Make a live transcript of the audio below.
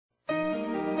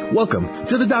Welcome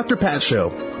to the Dr. Pat Show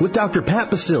with Dr. Pat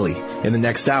Basili. In the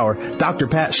next hour, Dr.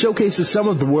 Pat showcases some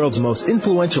of the world's most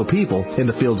influential people in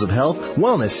the fields of health,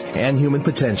 wellness, and human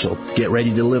potential. Get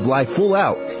ready to live life full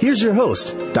out. Here's your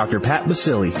host, Dr. Pat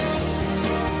Basili.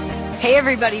 Hey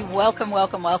everybody, welcome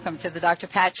to the Dr.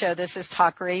 Pat Show. This is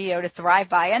Talk Radio to Thrive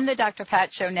By and the Dr.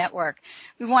 Pat Show Network.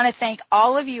 We want to thank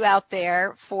all of you out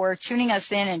there for tuning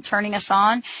us in and turning us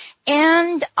on.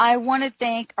 And I want to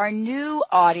thank our new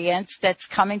audience that's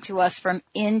coming to us from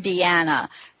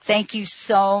Indiana. Thank you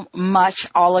so much,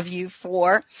 all of you,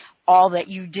 for all that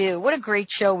you do. What a great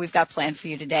show we've got planned for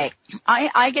you today.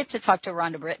 I get to talk to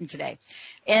Rhonda Britten today.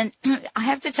 And I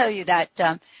have to tell you that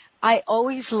I'm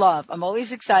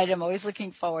always excited, I'm always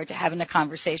looking forward to having a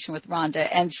conversation with Rhonda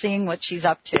and seeing what she's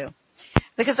up to.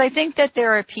 Because I think that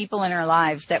there are people in our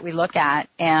lives that we look at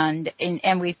and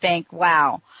we think,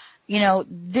 wow, you know,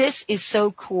 this is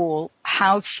so cool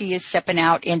how she is stepping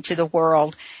out into the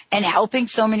world and helping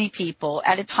so many people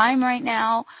at a time right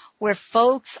now where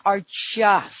folks are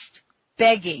just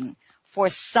begging for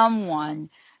someone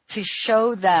to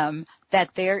show them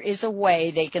that there is a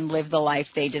way they can live the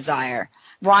life they desire.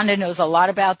 Rhonda knows a lot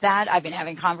about that. I've been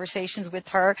having conversations with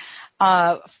her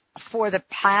for the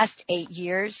past 8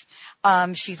 years.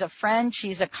 She's a friend.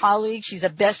 She's a colleague. She's a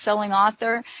best-selling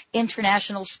author,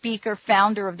 international speaker,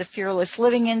 founder of the Fearless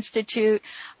Living Institute,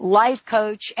 life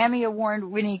coach, Emmy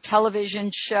Award-winning television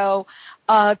show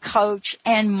coach,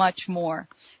 and much more.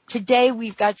 Today,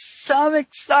 we've got some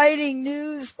exciting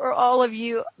news for all of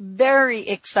you, very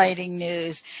exciting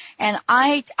news. And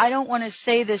I don't want to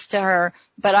say this to her,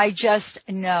 but I just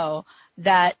know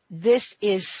that this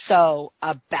is so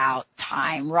about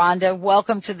time. Rhonda,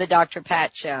 welcome to the Dr.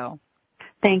 Pat Show.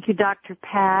 Thank you, Dr.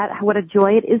 Pat. What a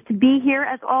joy it is to be here,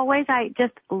 as always. I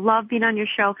just love being on your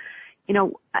show. You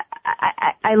know,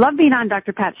 I love being on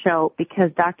Dr. Pat's show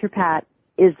because Dr. Pat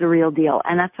is the real deal.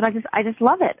 And that's what I just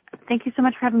love it. Thank you so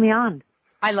much for having me on.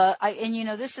 And you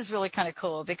know, this is really kind of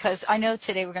cool because I know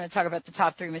today we're going to talk about the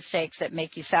top 3 mistakes that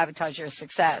make you sabotage your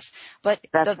success. But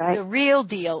the real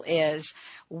deal is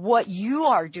what you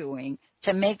are doing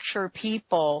to make sure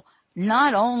people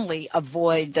not only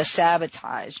avoid the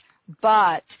sabotage,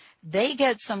 but they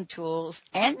get some tools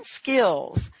and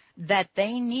skills that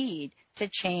they need to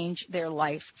change their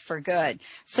life for good.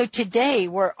 So today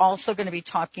we're also going to be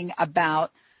talking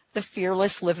about the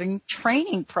Fearless Living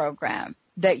Training Program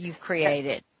that you've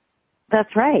created.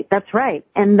 That's right.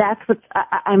 And that's what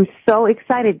I'm so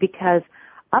excited because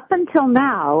up until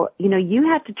now, you know, you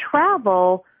had to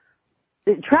travel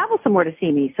somewhere to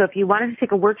see me. So if you wanted to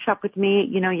take a workshop with me,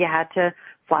 you know, you had to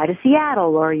fly to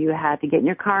Seattle or you had to get in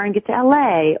your car and get to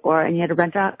LA and you had to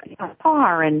rent a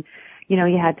car and, you know,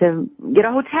 you had to get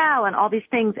a hotel and all these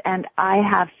things. And I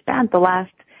have spent the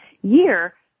last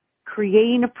year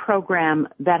creating a program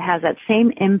that has that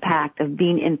same impact of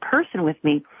being in person with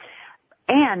me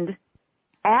and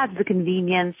adds the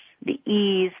convenience, the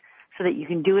ease, so that you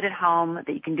can do it at home,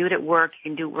 that you can do it at work, you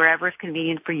can do it wherever is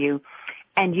convenient for you,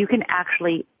 and you can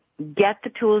actually get the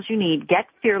tools you need, get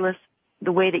fearless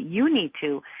the way that you need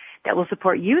to, that will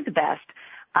support you the best,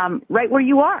 right where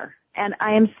you are. And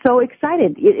I am so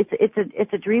excited.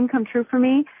 It's a dream come true for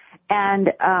me.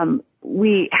 And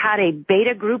we had a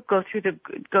beta group go through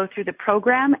the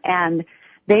program, and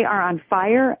they are on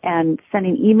fire and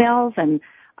sending emails. And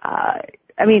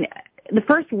I mean, the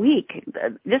first week,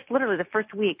 literally the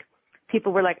first week,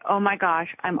 people were like, "Oh my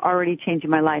gosh, I'm already changing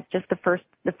my life." Just the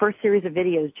first series of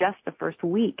videos, just the first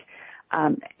week,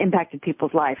 impacted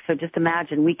people's lives. So just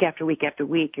imagine week after week after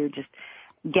week, you're just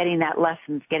getting that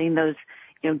lessons, getting those.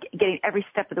 You know, getting every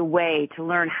step of the way to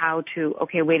learn how to,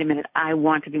 okay, wait a minute, I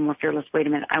want to be more fearless. Wait a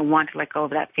minute, I want to let go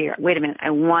of that fear. Wait a minute, I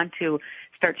want to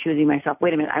start choosing myself.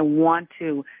 Wait a minute, I want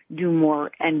to do more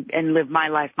and live my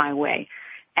life my way.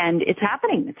 And it's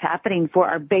happening. It's happening for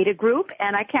our beta group,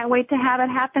 and I can't wait to have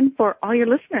it happen for all your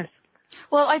listeners.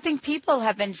 Well, I think people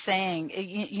have been saying,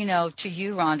 you know, to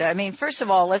you, Rhonda, I mean, first of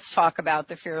all, let's talk about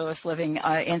the Fearless Living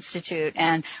Institute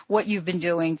and what you've been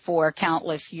doing for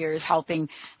countless years, helping,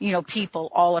 you know,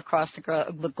 people all across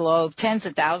the globe, tens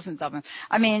of thousands of them.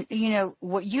 I mean, you know,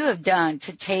 what you have done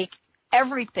to take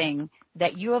everything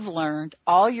that you have learned,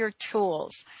 all your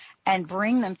tools, and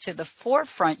bring them to the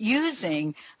forefront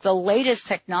using the latest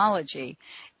technology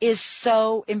is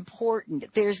so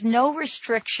important. There's no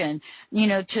restriction, you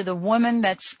know, to the woman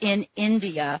that's in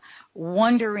India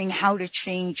wondering how to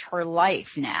change her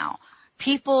life now.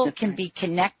 People can be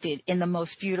connected in the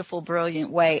most beautiful,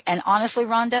 brilliant way. And honestly,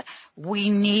 Rhonda,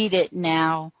 we need it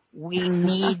now. We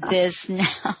need this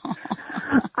now.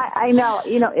 I know.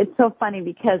 You know, it's so funny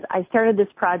because I started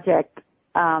this project,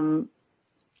 you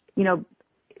know,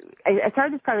 I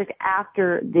started this project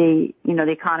after the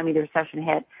economy, the recession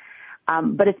hit.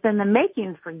 But it's been the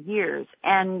makings for years.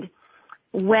 And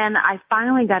when I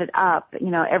finally got it up,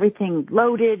 everything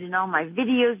loaded and all my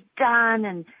videos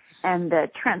done and the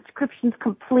transcriptions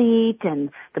complete and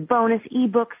the bonus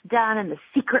ebooks done and the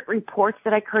secret reports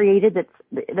that I created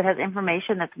that has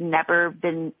information that's never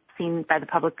been seen by the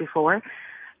public before,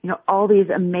 all these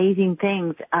amazing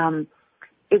things.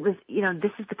 It was,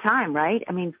 this is the time, right?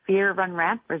 I mean, fear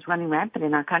is running rampant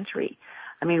in our country.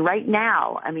 I mean, right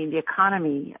now, the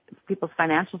economy, people's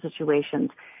financial situations,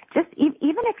 just even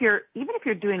if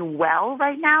you're doing well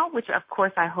right now, which of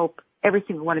course I hope every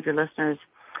single one of your listeners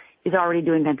is already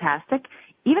doing fantastic.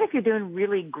 Even if you're doing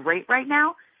really great right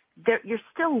now, you're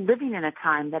still living in a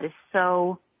time that is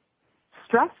so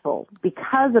stressful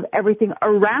because of everything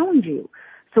around you.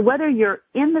 So whether you're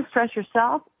in the stress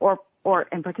yourself or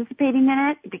participating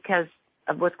in it because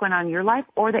of what's going on in your life,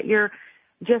 or that you're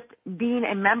just being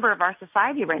a member of our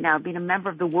society right now, being a member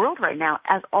of the world right now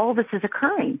as all this is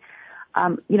occurring.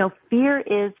 Fear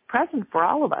is present for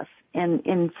all of us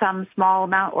in some small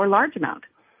amount or large amount.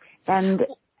 And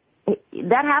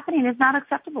that happening is not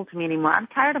acceptable to me anymore. I'm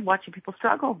tired of watching people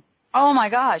struggle. Oh my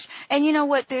gosh. And you know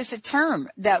what? There's a term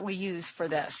that we use for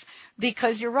this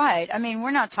because you're right. I mean,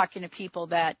 we're not talking to people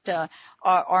that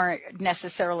aren't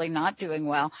necessarily not doing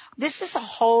well. This is a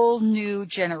whole new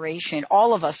generation.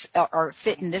 All of us are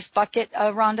fit in this bucket,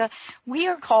 Rhonda. We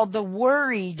are called the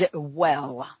worried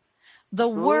well. The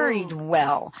worried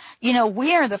well.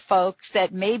 We are the folks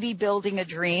that may be building a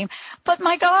dream, but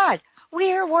my God,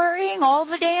 we are worrying all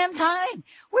the damn time.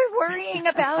 We're worrying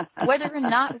about whether or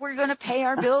not we're going to pay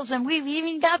our bills, and we've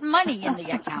even got money in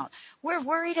the account. We're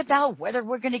worried about whether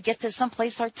we're going to get to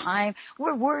someplace on time.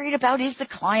 We're worried about, is the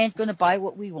client going to buy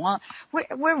what we want?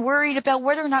 We're worried about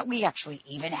whether or not we actually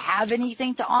even have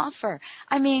anything to offer.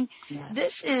 I mean,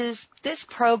 this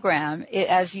program,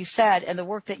 as you said, and the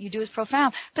work that you do is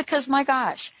profound because, my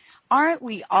gosh, aren't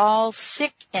we all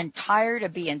sick and tired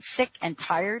of being sick and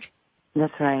tired?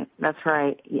 That's right. That's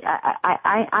right.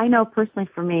 I know personally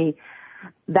for me,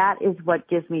 that is what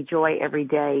gives me joy every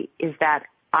day, is that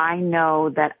I know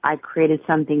that I created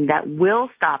something that will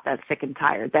stop that sick and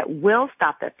tired, that will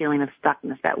stop that feeling of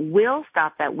stuckness, that will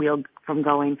stop that wheel from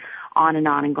going on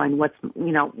and going,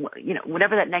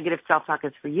 whatever that negative self-talk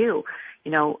is for you,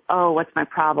 oh, what's my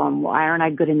problem? Why aren't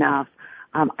I good enough?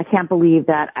 I can't believe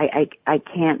that I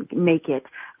can't make it.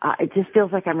 It just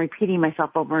feels like I'm repeating myself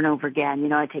over and over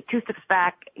again. I take 2 steps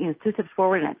back, 2 steps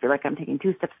forward, and I feel like I'm taking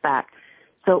 2 steps back.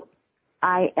 So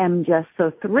I am just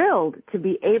so thrilled to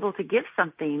be able to give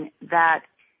something that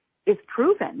is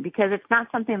proven, because it's not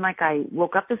something like I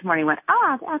woke up this morning and went,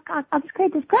 I'll just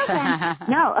create this program.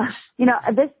 No,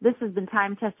 this has been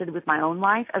time tested with my own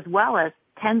life as well as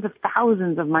tens of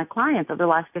thousands of my clients over the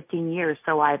last 15 years.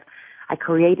 So I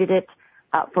created it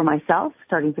for myself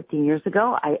starting 15 years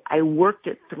ago. I worked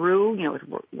it through,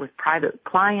 with private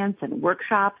clients and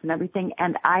workshops and everything.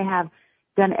 And I have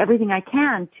done everything I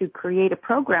can to create a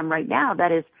program right now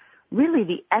that is really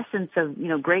the essence of,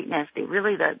 greatness,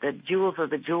 really the jewels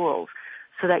of the jewels,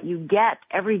 so that you get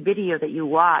every video that you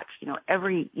watch,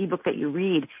 every ebook that you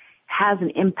read has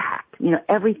an impact.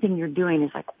 Everything you're doing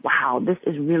is like, wow, this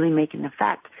is really making an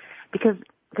effect, because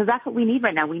that's what we need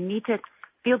right now. We need to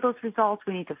feel those results.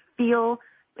 We need to feel,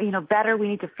 better. We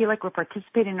need to feel like we're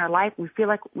participating in our life. We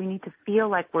need to feel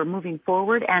like we're moving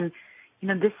forward. And,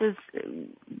 this is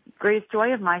greatest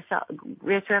joy of my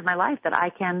life, that I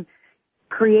can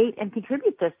create and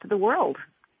contribute this to the world.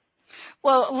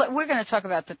 Well, we're going to talk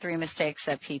about the 3 mistakes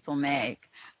that people make,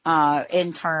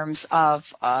 in terms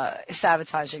of,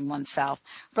 sabotaging oneself.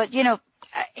 But,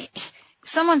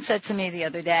 someone said to me the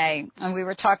other day, and we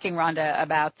were talking, Rhonda,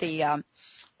 about the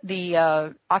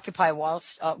Occupy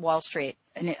Wall Street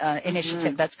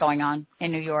initiative that's going on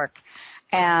in New York.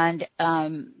 And,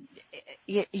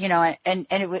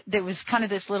 there was kind of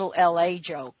this little LA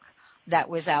joke that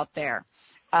was out there.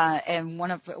 And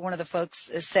one of the folks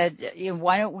said,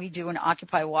 why don't we do an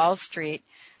Occupy Wall Street,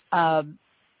 in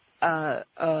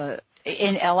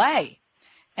LA?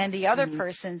 And the other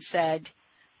person said,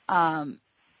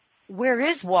 where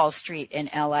is Wall Street in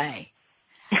LA?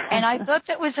 And I thought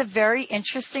that was a very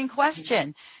interesting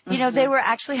question. They were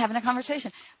actually having a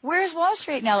conversation. Where's Wall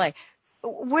Street in LA?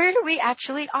 Where do we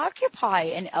actually occupy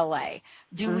in LA?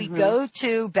 Do we go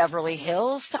to Beverly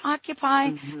Hills to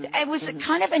occupy? It was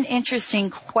kind of an interesting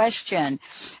question,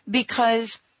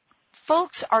 because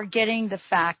folks are getting the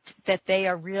fact that they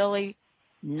are really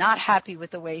not happy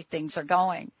with the way things are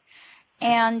going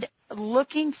and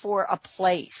looking for a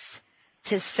place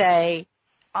to say,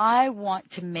 I want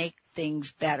to make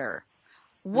things better.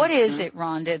 What is it,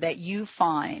 Rhonda, that you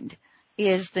find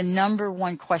is the number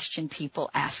one question people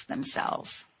ask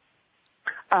themselves?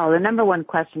 Oh, the number one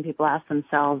question people ask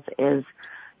themselves is,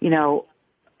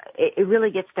 it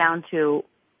really gets down to,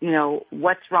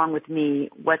 what's wrong with me?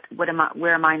 Where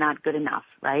am I not good enough,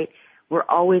 right? We're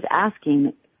always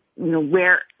asking,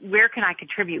 where can I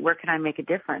contribute? Where can I make a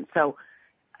difference? So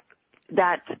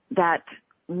that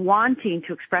wanting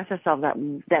to express ourselves,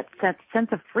 that sense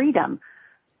of freedom,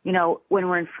 when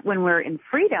we're in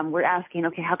freedom, we're asking,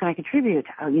 okay, how can I contribute?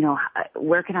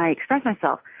 Where can I express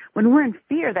myself? When we're in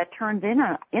fear, that turns in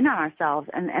on ourselves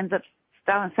and ends up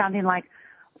sounding like,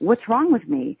 what's wrong with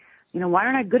me? Why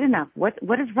aren't I good enough? What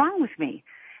is wrong with me?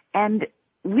 And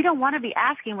we don't want to be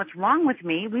asking what's wrong with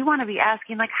me. We want to be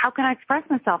asking, like, how can I express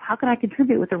myself? How can I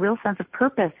contribute with a real sense of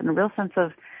purpose and a real sense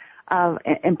of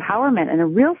empowerment and a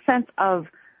real sense of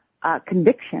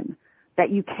conviction that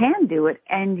you can do it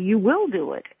and you will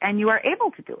do it and you are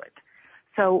able to do it.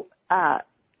 So,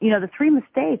 the 3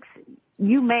 mistakes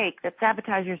you make that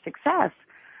sabotage your success,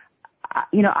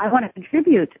 I want to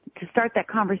contribute to start that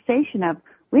conversation of,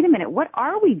 wait a minute, what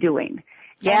are we doing?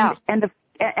 Yeah. And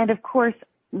of course,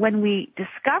 when we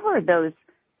discover those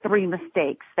 3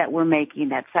 mistakes that we're making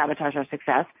that sabotage our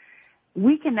success,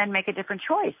 we can then make a different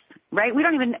choice, right?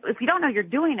 If you don't know you're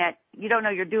doing it, you don't know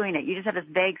you're doing it. You just have this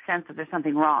vague sense that there's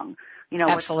something wrong.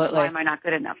 Absolutely. Why am I not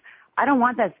good enough? I don't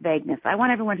want that vagueness. I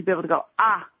want everyone to be able to go,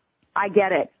 I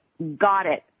get it, got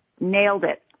it, nailed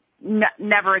it,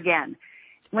 never again.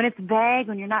 When it's vague,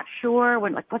 when you're not sure,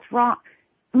 what's wrong?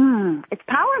 It's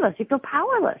powerless. You feel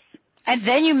powerless. And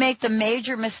then you make the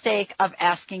major mistake of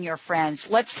asking your friends.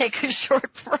 Let's take a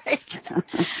short break.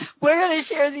 We're going to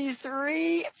share these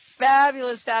 3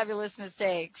 fabulous, fabulous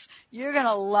mistakes. You're going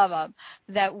to love them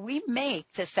that we make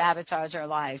to sabotage our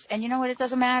lives. And you know what? It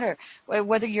doesn't matter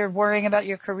whether you're worrying about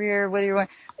your career, whether you're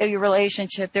your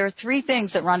relationship. There are 3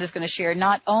 things that Rhonda's going to share.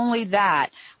 Not only that,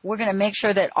 we're going to make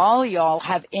sure that all y'all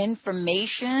have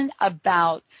information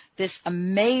about this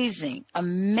amazing,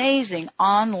 amazing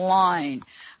online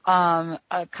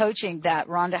coaching that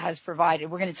Rhonda has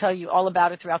provided. We're going to tell you all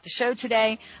about it throughout the show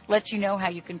today, let you know how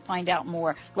you can find out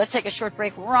more. Let's take a short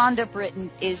break. Rhonda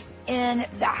Britten is in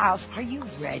the house. Are you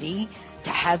ready to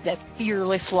have that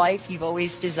fearless life you've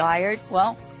always desired?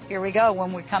 Well, here we go.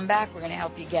 When we come back, we're going to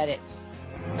help you get it.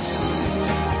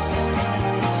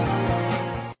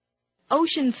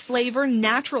 Ocean's Flavor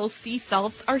natural sea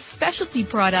salts are specialty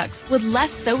products with less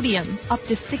sodium, up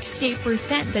to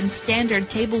 68% than standard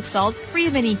table salt, free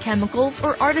of any chemicals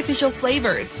or artificial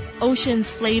flavors.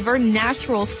 Ocean's Flavor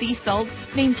natural sea salts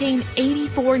maintain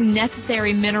 84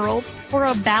 necessary minerals for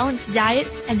a balanced diet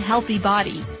and healthy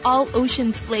body. All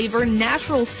Ocean's Flavor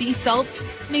natural sea salts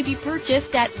may be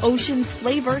purchased at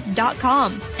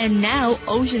oceansflavor.com. And now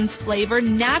Ocean's Flavor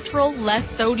natural less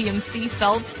sodium sea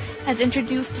salts has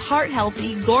introduced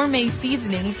heart-healthy gourmet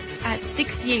seasonings at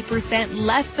 68%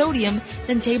 less sodium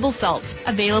than table salt.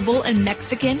 Available in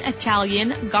Mexican,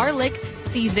 Italian, garlic,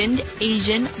 seasoned,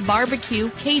 Asian,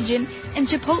 barbecue, Cajun, and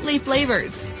Chipotle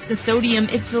flavors. The sodium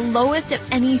is the lowest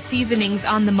of any seasonings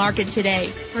on the market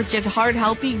today. Purchase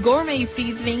heart-healthy gourmet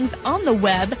seasonings on the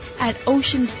web at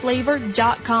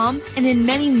oceansflavor.com and in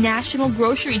many national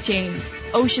grocery chains.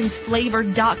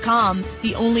 Oceansflavor.com,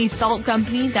 the only salt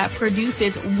company that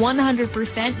produces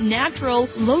 100% natural,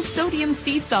 low-sodium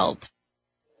sea salt.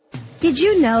 Did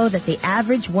you know that the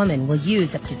average woman will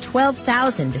use up to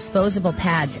 12,000 disposable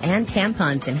pads and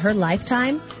tampons in her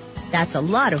lifetime? That's a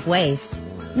lot of waste.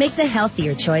 Make the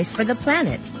healthier choice for the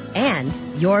planet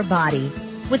and your body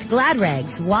with Glad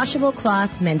Rags washable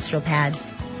cloth menstrual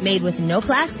pads made with no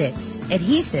plastics,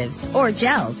 adhesives, or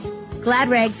gels. Glad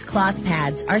Rags cloth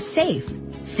pads are safe,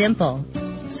 simple,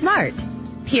 smart,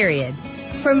 period.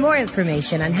 For more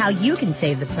information on how you can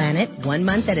save the planet 1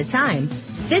 month at a time,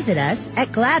 visit us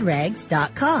at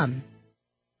gladrags.com.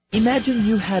 Imagine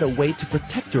you had a way to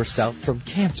protect yourself from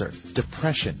cancer,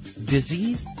 depression,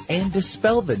 disease, and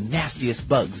dispel the nastiest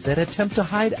bugs that attempt to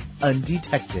hide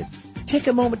undetected. Take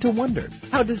a moment to wonder,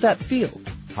 how does that feel?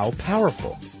 How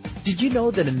powerful? Did you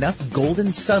know that enough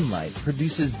golden sunlight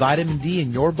produces vitamin D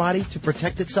in your body to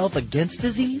protect itself against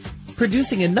disease?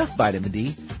 Producing enough vitamin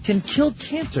D can kill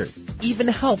cancer, even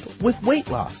help with weight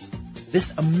loss.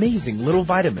 This amazing little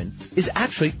vitamin is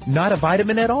actually not a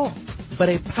vitamin at all, but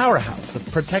a powerhouse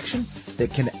of protection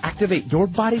that can activate your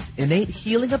body's innate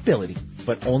healing ability,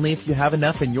 but only if you have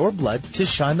enough in your blood to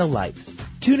shine the light.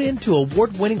 Tune in to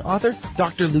award-winning author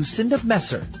Dr. Lucinda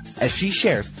Messer as she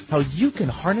shares how you can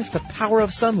harness the power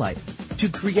of sunlight to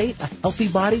create a healthy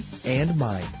body and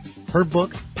mind. Her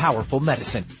book, Powerful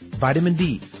Medicine, Vitamin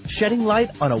D, Shedding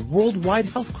Light on a Worldwide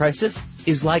Health Crisis,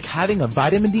 is like having a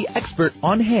vitamin D expert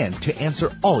on hand to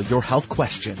answer all your health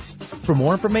questions. For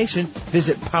more information,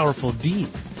 visit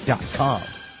PowerfulD.com.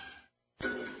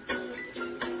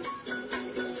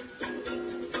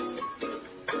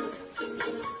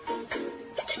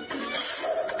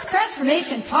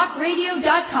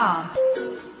 TransformationTalkRadio.com.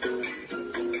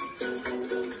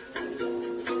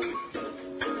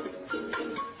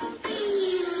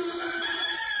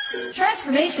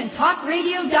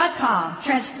 TransformationTalkRadio.com.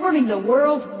 Transforming the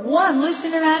world one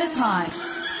listener at a time.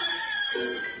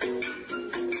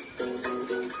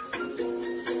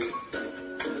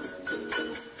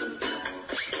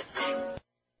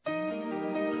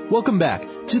 Welcome back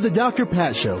to the Dr.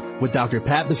 Pat Show with Dr.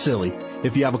 Pat Basile.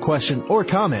 If you have a question or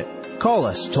comment, call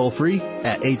us toll-free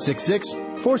at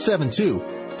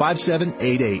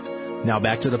 866-472-5788. Now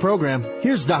back to the program.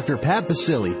 Here's Dr. Pat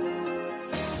Basile.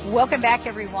 Welcome back,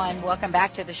 everyone. Welcome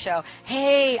back to the show.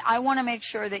 Hey, I want to make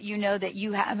sure that you know that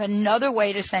you have another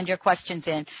way to send your questions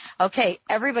in. Okay,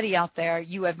 everybody out there,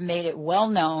 you have made it well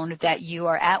known that you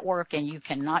are at work and you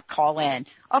cannot call in.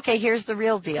 Okay, here's the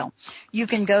real deal. You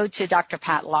can go to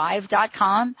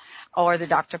drpatlive.com or the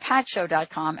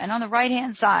drpatshow.com, and on the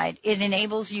right-hand side, it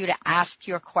enables you to ask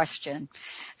your question.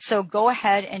 So go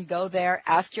ahead and go there,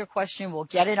 ask your question. We'll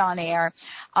get it on air.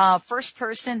 First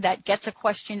person that gets a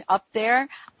question up there,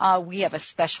 we have a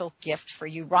special gift for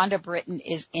you. Rhonda Britten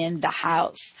is in the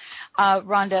house.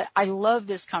 Rhonda, I love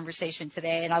this conversation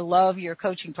today, and I love your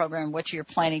coaching program, what you're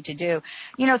planning to do.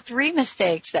 3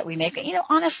 mistakes that we make.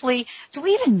 Honestly, do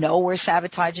we even know we're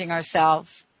sabotaging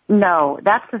ourselves? No,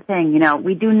 that's the thing.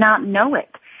 We do not know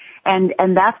it.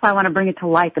 And that's why I want to bring it to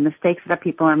light, the mistakes that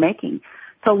people are making.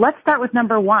 So let's start with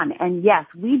number 1. And yes,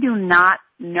 we do not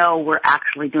know we're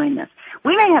actually doing this.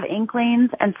 We may have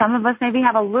inklings, and some of us maybe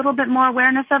have a little bit more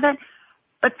awareness of it.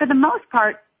 But for the most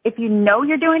part, if you know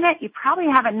you're doing it, you probably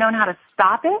haven't known how to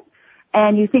stop it.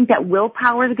 And you think that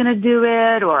willpower is going to do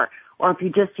it, or if you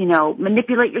just,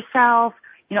 manipulate yourself.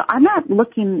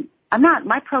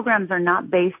 My programs are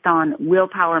not based on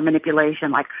willpower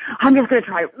manipulation, like, I'm just going to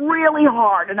try really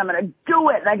hard and I'm going to do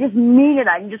it and I just mean it,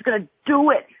 I'm just going to do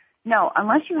it. No,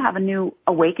 unless you have a new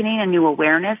awakening, a new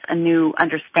awareness, a new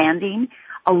understanding,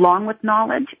 along with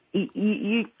knowledge,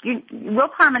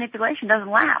 willpower manipulation doesn't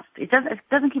last. It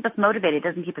doesn't keep us motivated, it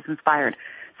doesn't keep us inspired.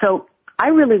 So I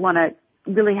really want to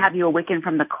really have you awaken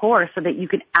from the core so that you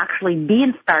can actually be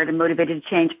inspired and motivated to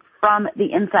change from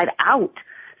the inside out.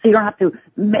 So you don't have to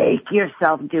make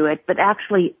yourself do it, but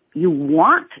actually you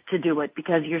want to do it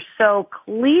because you're so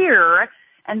clear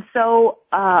and so,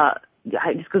 I'm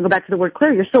just going to go back to the word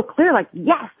clear. You're so clear, like,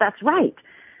 yes, that's right.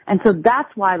 And so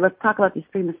that's why let's talk about these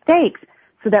 3 mistakes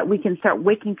so that we can start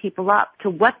waking people up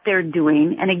to what they're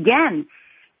doing. And again,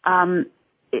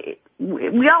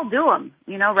 we all do them,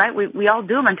 right? We all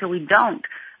do them until we don't.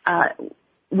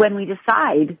 When we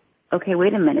decide, okay,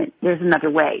 wait a minute, there's another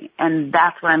way. And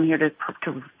that's what I'm here to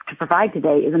provide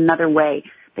today, is another way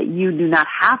that you do not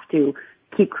have to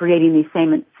keep creating these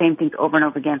same things over and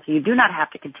over again. So you do not have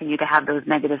to continue to have those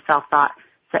negative self-talk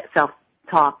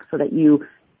so that you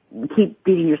keep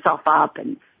beating yourself up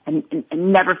and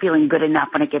never feeling good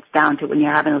enough when it gets down to it, when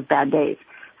you're having those bad days.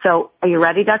 So are you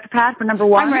ready, Dr. Pat, for number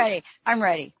 1? I'm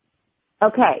ready.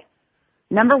 Okay.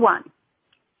 Number 1,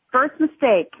 first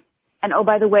mistake, and oh,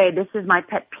 by the way, this is my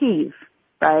pet peeve,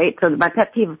 right? So my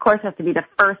pet peeve, of course, has to be the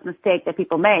first mistake that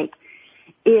people make,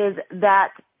 is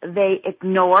that they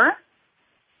ignore,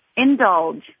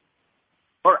 indulge,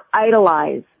 or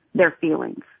idolize their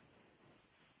feelings.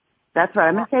 That's right.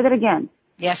 I'm going to say that again.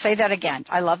 Yeah, say that again.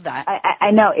 I love that.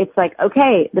 I know. It's like,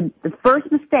 okay, the first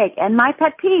mistake and my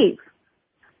pet peeve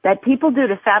that people do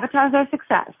to sabotage their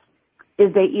success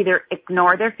is they either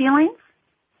ignore their feelings,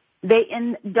 they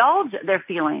indulge their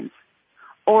feelings,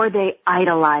 or they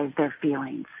idolize their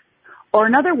feelings. Or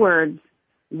in other words,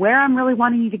 where I'm really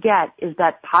wanting you to get is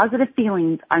that positive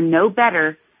feelings are no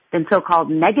better than so-called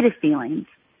negative feelings,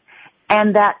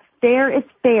 and that fair is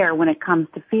fair when it comes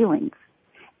to feelings.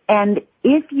 And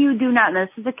if you do not, and this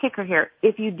is a kicker here,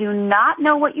 if you do not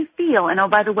know what you feel, and oh,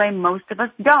 by the way, most of us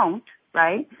don't,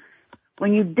 right?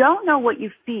 When you don't know what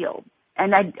you feel,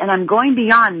 and I'm going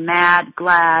beyond mad,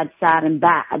 glad, sad, and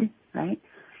bad, right?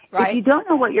 Right. If you don't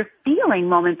know what you're feeling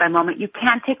moment by moment, you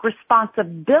can't take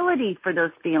responsibility for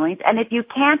those feelings. And if you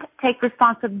can't take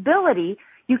responsibility,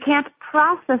 you can't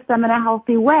process them in a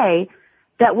healthy way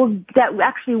that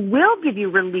actually will give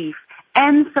you relief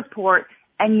and support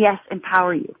and, yes,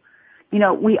 empower you.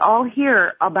 We all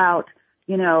hear about,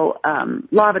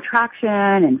 law of attraction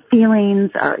and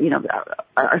feelings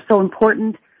are so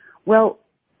important. Well,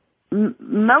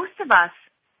 most of us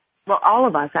well, all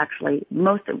of us actually,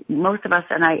 most of us,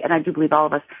 and I do believe all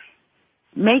of us,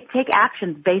 take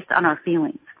actions based on our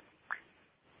feelings.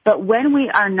 But when we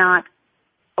are not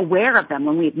aware of them,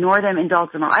 when we ignore them,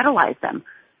 indulge them, or idolize them,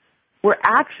 we're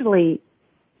actually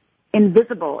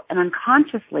invisible and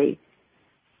unconsciously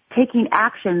taking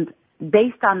actions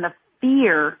based on the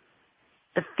fear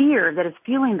that is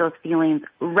fueling those feelings,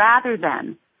 rather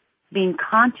than being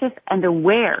conscious and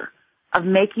aware of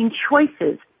making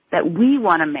choices that we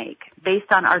want to make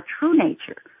based on our true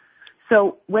nature.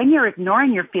 So when you're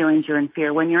ignoring your feelings, you're in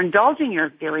fear. When you're indulging your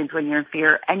feelings, when you're in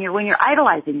fear, and when you're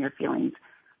idolizing your feelings,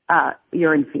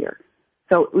 you're in fear.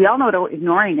 So we all know what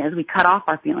ignoring is. We cut off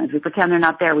our feelings. We pretend they're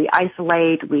not there. We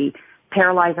isolate. We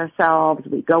paralyze ourselves.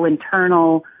 We go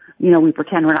internal. We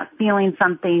pretend we're not feeling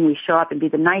something. We show up and be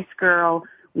the nice girl.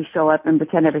 We show up and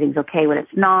pretend everything's okay when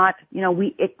it's not.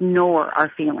 We ignore our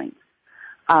feelings.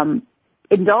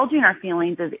 Indulging our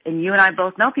feelings is, and you and I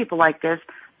both know people like this,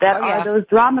 that are those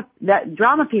drama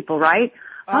people, right?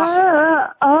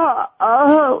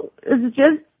 It's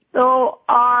just so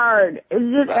hard.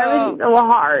 It's just everything's so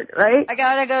hard, right? I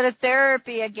gotta go to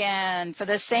therapy again for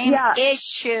the same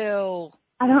issue.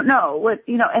 I don't know what,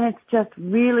 and it's just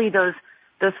really those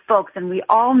folks, and we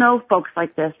all know folks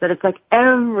like this, that it's like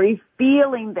every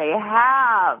feeling they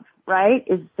have, right,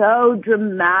 is so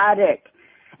dramatic.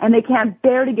 And they can't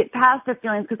bear to get past their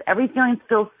feelings because every feeling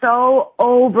feels so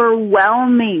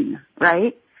overwhelming,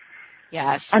 right?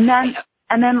 Yes. And then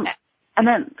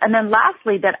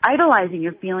lastly, that idolizing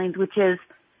your feelings, which is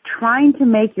trying to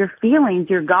make your feelings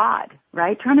your God,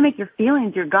 right? Trying to make your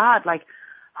feelings your God, like,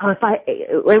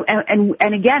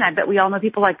 and again, I bet we all know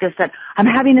people like this, that I'm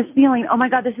having this feeling, oh my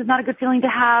God, this is not a good feeling to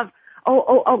have.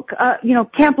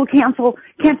 Cancel,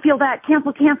 can't feel that,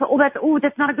 cancel.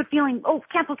 That's not a good feeling. Oh,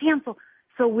 cancel.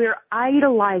 So we're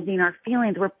idolizing our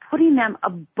feelings. We're putting them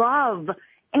above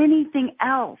anything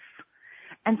else.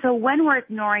 And so when we're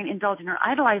ignoring, indulging, or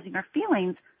idolizing our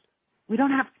feelings, we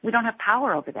don't have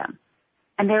power over them.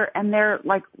 And they're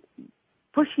like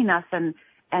pushing us and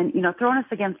throwing us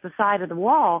against the side of the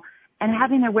wall and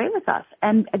having their way with us.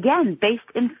 And again,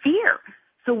 based in fear.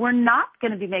 So we're not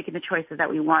going to be making the choices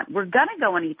that we want. We're going to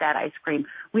go and eat that ice cream.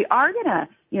 We are going to,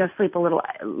 sleep a little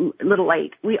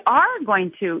late. We are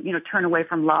going to, turn away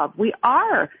from love. We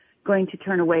are going to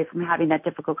turn away from having that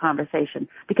difficult conversation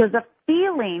because the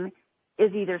feeling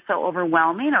is either so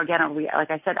overwhelming, or again, like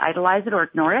I said, idolize it or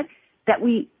ignore it, that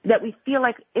we feel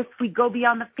like if we go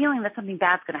beyond the feeling that something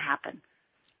bad's going to happen.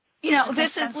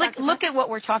 This is, look at what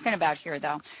we're talking about here,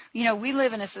 though. We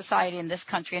live in a society in this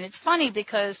country, and it's funny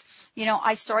because,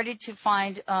 I started to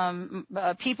find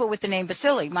people with the name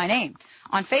Basili, my name,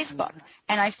 on Facebook,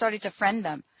 and I started to friend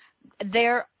them.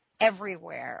 They're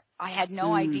everywhere. I had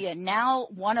no idea. Now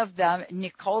one of them,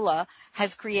 Nicola,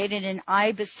 has created an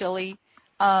iBasili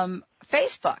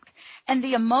Facebook. And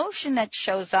the emotion that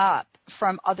shows up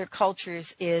from other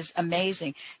cultures is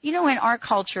amazing. In our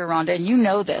culture, Rhonda, and you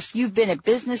know this, you've been at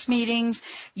business meetings,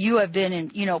 you have been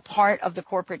in, part of the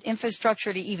corporate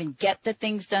infrastructure to even get the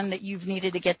things done that you've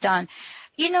needed to get done.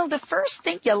 The first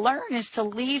thing you learn is to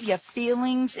leave your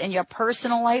feelings and your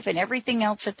personal life and everything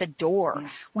else at the door.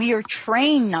 We are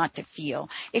trained not to feel.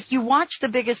 If you watch The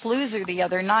Biggest Loser the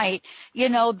other night,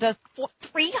 the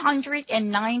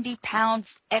 390-pound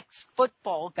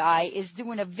ex-football guy is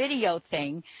doing a video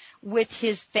thing with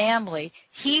his family.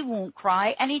 He won't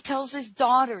cry, and he tells his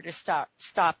daughter to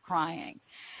stop crying.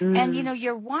 And,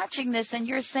 you're watching this and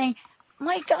you're saying,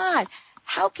 my God,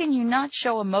 how can you not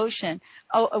show emotion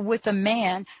with a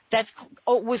man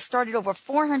was started over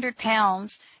 400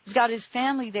 pounds, he's got his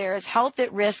family there, his health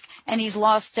at risk, and he's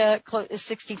lost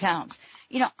 60 pounds?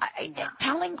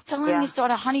 Telling his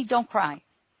daughter, honey, don't cry.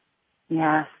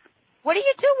 Yes. What do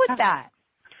you do with that?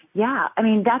 Yeah, I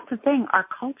mean, that's the thing. Our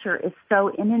culture is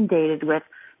so inundated with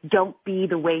don't be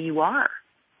the way you are.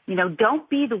 Don't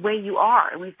be the way you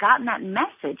are. And we've gotten that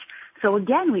message. So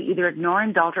again, we either ignore,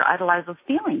 indulge, or idolize those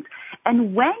feelings.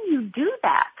 And when you do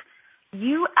that,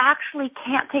 you actually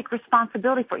can't take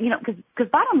responsibility for,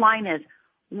 because bottom line is,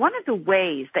 one of the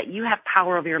ways that you have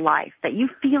power over your life, that you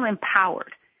feel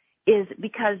empowered, is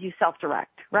because you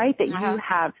self-direct, right? That you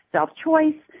have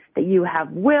self-choice, that you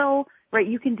have will, right?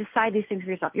 You can decide these things for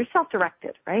yourself. You're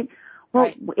self-directed, right?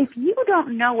 Well, if you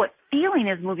don't know what feeling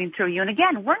is moving through you, and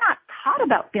again, we're not taught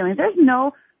about feelings. There's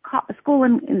no school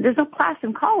and there's no class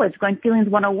in college going feelings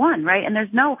 101, right? And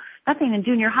there's nothing in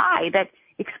junior high that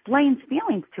explains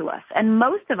feelings to us. And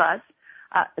most of us,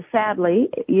 sadly,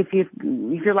 if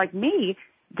you're like me,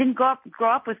 didn't grow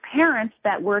up with parents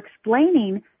that were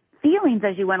explaining feelings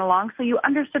as you went along, so you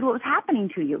understood what was happening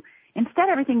to you. Instead,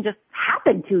 everything just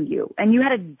happened to you, and you had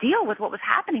to deal with what was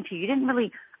happening to you. You didn't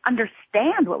really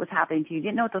understand what was happening to you. You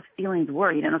didn't know what those feelings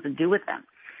were. You didn't know what to do with them.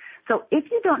 So if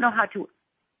you don't know how to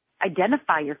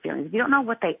identify your feelings, if you don't know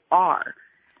what they are,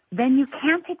 then you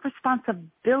can't take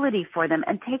responsibility for them.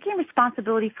 And taking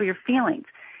responsibility for your feelings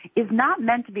is not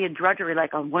meant to be a drudgery,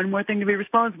 like one more thing to be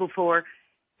responsible for.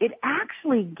 It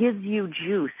actually gives you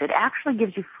juice. It actually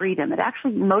gives you freedom. It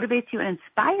actually motivates you and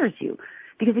inspires you.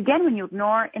 Because again, when you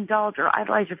ignore, indulge, or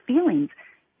idolize your feelings,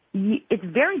 it's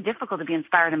very difficult to be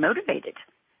inspired and motivated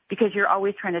because you're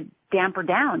always trying to damper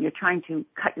down. You're trying to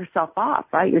cut yourself off,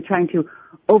 right? You're trying to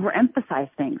overemphasize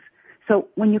things. So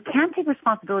when you can't take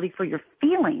responsibility for your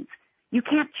feelings, you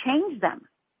can't change them.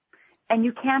 And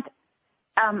you can't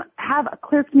have a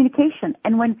clear communication.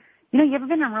 And when, you ever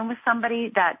been in a room with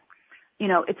somebody that,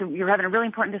 you're having a really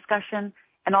important discussion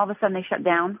and all of a sudden they shut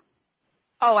down?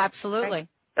 Oh, absolutely. Right?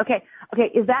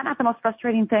 Okay. Is that not the most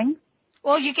frustrating thing?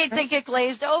 Well, they get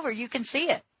glazed over. You can see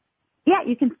it. Yeah,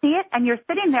 you can see it, and you're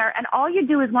sitting there, and all you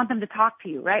do is want them to talk to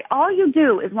you, right? All you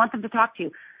do is want them to talk to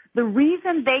you. The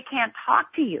reason they can't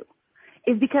talk to you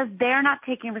is because they're not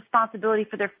taking responsibility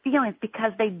for their feelings,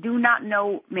 because they do not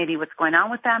know maybe what's going on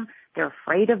with them. They're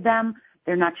afraid of them.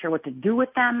 They're not sure what to do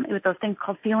with them, with those things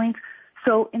called feelings.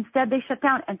 So instead they shut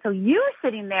down. And so you're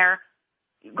sitting there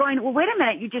going, well, wait a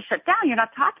minute, you just shut down. You're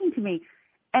not talking to me.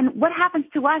 And what happens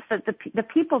to us, the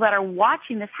people that are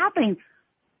watching this happening,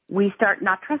 we start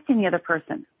not trusting the other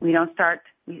person. We start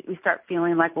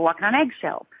feeling like we're walking on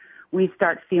eggshells. We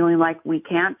start feeling like we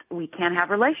can't have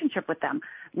a relationship with them.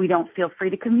 We don't feel free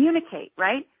to communicate,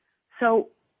 right? So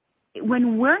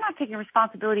when we're not taking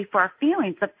responsibility for our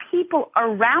feelings, the people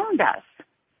around us,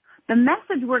 the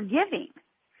message we're giving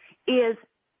is,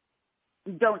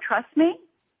 don't trust me.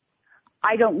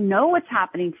 I don't know what's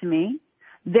happening to me.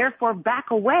 Therefore, back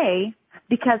away,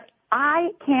 because I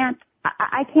can't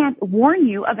warn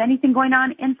you of anything going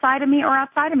on inside of me or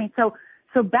outside of me. So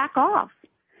back off.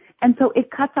 And so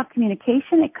it cuts off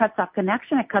communication, it cuts off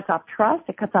connection, it cuts off trust,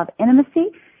 it cuts off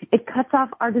intimacy, it cuts off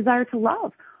our desire to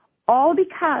love. All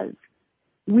because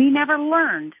we never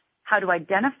learned how to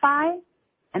identify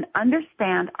and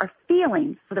understand our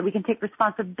feelings so that we can take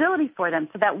responsibility for them,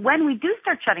 so that when we do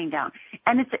start shutting down,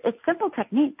 and it's simple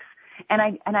techniques. And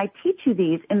I teach you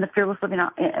these in the Fearless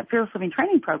Living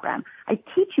Training Program. I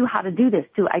teach you how to do this,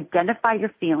 to identify your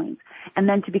feelings and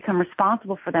then to become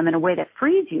responsible for them in a way that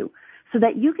frees you, so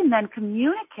that you can then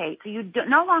communicate, so you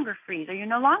no longer freeze, or you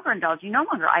no longer indulge, you no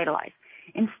longer idolize.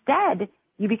 Instead,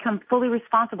 you become fully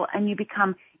responsible and you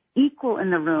become equal in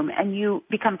the room and you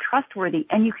become trustworthy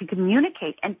and you can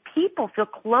communicate, and people feel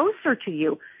closer to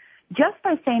you just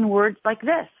by saying words like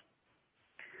this.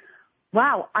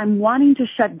 Wow, I'm wanting to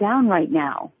shut down right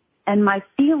now, and my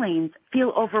feelings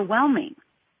feel overwhelming.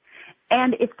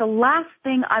 And it's the last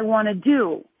thing I want to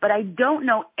do, but I don't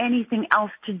know anything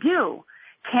else to do.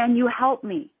 Can you help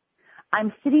me?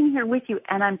 I'm sitting here with you,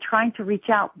 and I'm trying to reach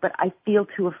out, but I feel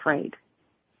too afraid.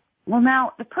 Well,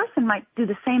 now, the person might do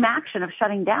the same action of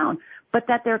shutting down, but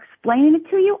that they're explaining it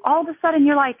to you, all of a sudden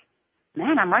you're like,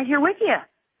 man, I'm right here with you.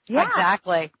 Yeah.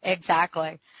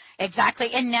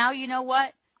 Exactly. And now you know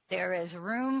what? There is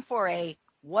room for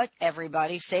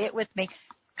everybody, say it with me,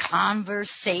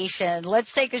 conversation.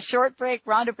 Let's take a short break.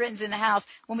 Rhonda Britten's in the house.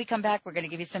 When we come back, we're going to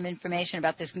give you some information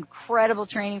about this incredible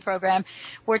training program.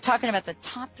 We're talking about the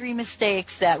top 3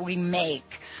 mistakes that we make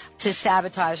to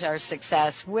sabotage our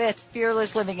success with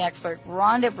Fearless Living expert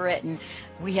Rhonda Britten.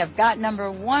 We have got number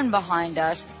 1 behind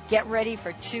us. Get ready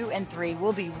for 2 and 3.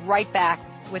 We'll be right back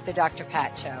with the Dr.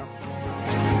 Pat Show.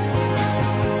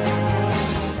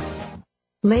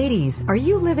 Ladies, are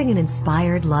you living an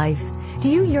inspired life? Do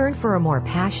you yearn for a more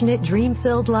passionate,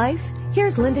 dream-filled life?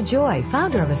 Here's Linda Joy,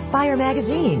 founder of Aspire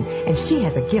Magazine, and she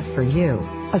has a gift for you.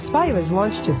 Aspire has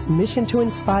launched its Mission to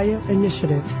Inspire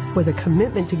initiative with a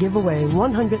commitment to give away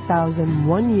 100,000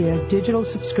 one-year digital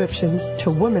subscriptions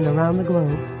to women around the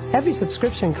globe. Every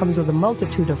subscription comes with a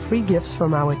multitude of free gifts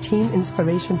from our Teen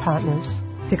Inspiration partners.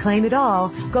 To claim it all,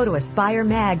 go to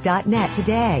aspiremag.net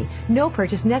today. No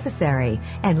purchase necessary,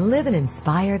 and live an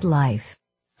inspired life.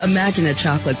 Imagine a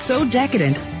chocolate so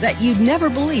decadent that you'd never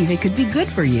believe it could be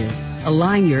good for you.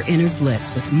 Align your inner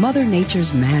bliss with Mother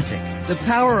Nature's magic. The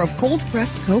power of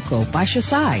cold-pressed cocoa by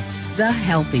Shasai, the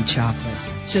healthy chocolate.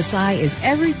 Shasai is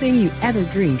everything you ever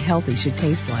dreamed healthy should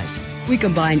taste like. We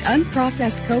combine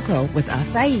unprocessed cocoa with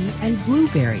acai and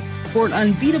blueberry for an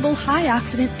unbeatable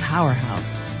high-oxidant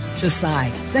powerhouse. Shasai,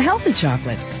 the healthy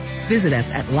chocolate. Visit us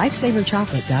at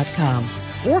lifesaverchocolate.com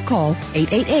or call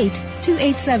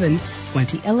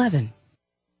 888-287-2011.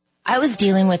 I was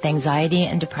dealing with anxiety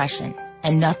and depression,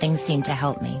 and nothing seemed to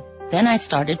help me. Then I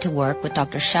started to work with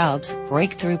Dr. Schaub's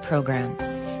Breakthrough Program.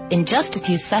 In just a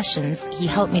few sessions, he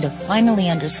helped me to finally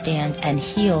understand and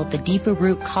heal the deeper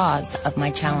root cause of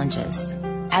my challenges.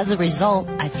 As a result,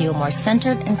 I feel more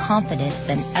centered and confident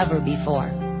than ever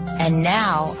before. And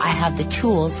now I have the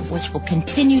tools which will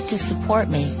continue to support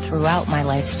me throughout my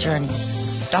life's journey.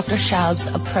 Dr. Schaub's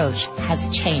approach has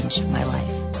changed my life.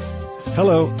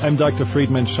 Hello, I'm Dr.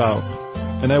 Friedman Schaub,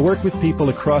 and I work with people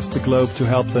across the globe to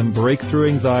help them break through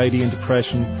anxiety and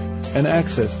depression and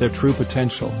access their true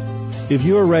potential. If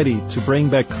you are ready to bring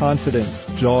back confidence,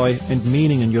 joy, and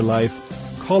meaning in your life,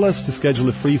 call us to schedule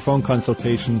a free phone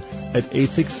consultation at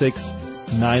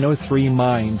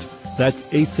 866-903-MIND. That's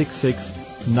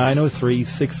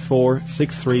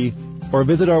 866-903-6463, or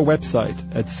visit our website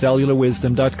at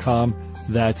cellularwisdom.com.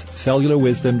 That's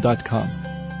cellularwisdom.com.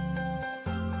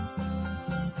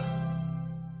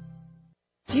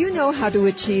 Do you know how to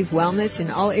achieve wellness in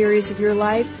all areas of your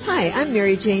life? Hi, I'm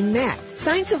Mary Jane Mack.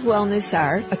 Signs of wellness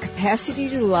are a capacity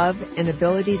to love and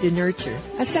ability to nurture,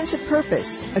 a sense of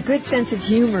purpose, a good sense of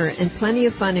humor and plenty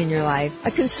of fun in your life,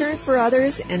 a concern for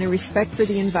others and a respect for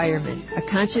the environment, a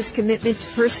conscious commitment to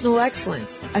personal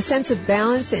excellence, a sense of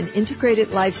balance and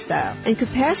integrated lifestyle, and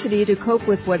capacity to cope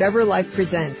with whatever life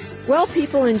presents. Well,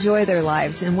 people enjoy their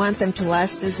lives and want them to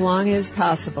last as long as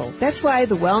possible. That's why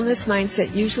the wellness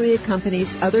mindset usually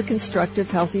accompanies other constructive,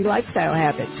 healthy lifestyle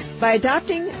habits. By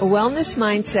adopting a wellness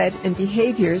mindset and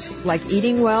behaviors like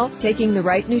eating well, taking the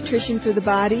right nutrition for the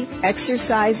body,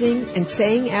 exercising, and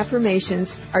saying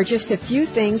affirmations are just a few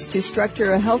things to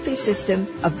structure a healthy system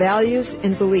of values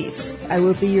and beliefs. I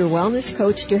will be your wellness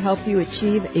coach to help you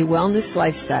achieve a wellness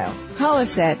lifestyle. Call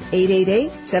us at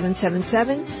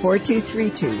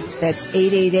 888-777-4232. That's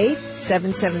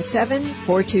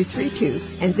 888-777-4232.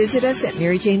 And visit us at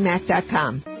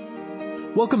MaryJaneMack.com.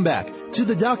 Welcome back to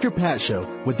the Dr. Pat Show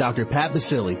with Dr. Pat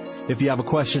Basili. If you have a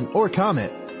question or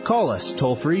comment, call us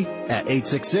toll-free at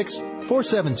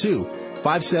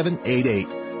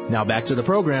 866-472-5788. Now back to the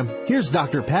program. Here's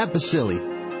Dr. Pat Basili.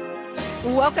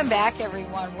 Welcome back,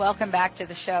 everyone. Welcome back to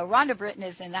the show. Rhonda Britten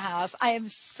is in the house. I am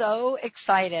so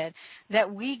excited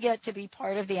that we get to be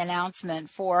part of the announcement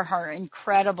for her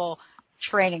incredible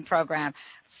training program.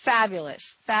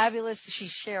 Fabulous, fabulous.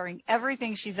 She's sharing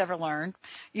everything she's ever learned.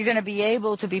 You're going to be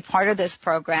able to be part of this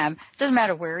program. Doesn't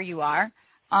matter where you are.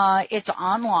 It's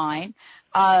online.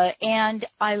 And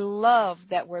I love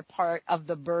that we're part of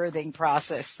the birthing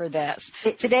process for this.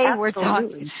 Today we're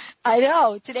talking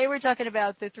about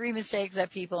the 3 mistakes that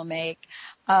people make,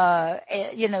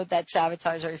 that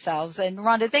sabotage ourselves. And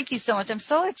Rhonda, thank you so much. I'm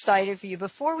so excited for you.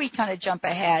 Before we kind of jump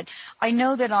ahead, I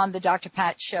know that on the Dr.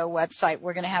 Pat Show website,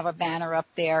 we're going to have a banner up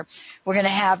there. We're going to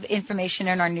have information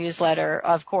in our newsletter,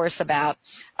 of course, about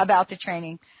the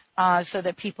training. So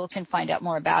that people can find out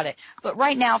more about it. But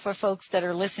right now, for folks that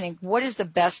are listening, what is the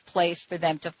best place for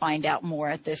them to find out more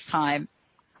at this time?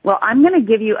 Well, I'm going to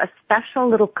give you a special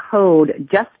little code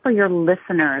just for your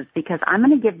listeners because I'm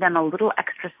going to give them a little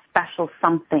extra special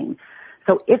something.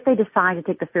 So if they decide to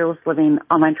take the Fearless Living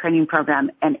online training program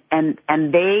and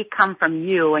they come from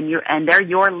you and they're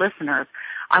your listeners,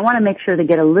 I want to make sure they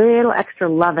get a little extra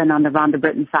loving on the Rhonda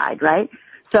Britten side, right?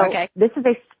 So This is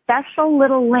a special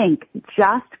little link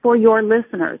just for your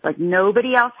listeners. Like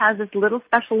nobody else has this little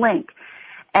special link.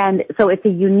 And so it's a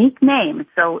unique name.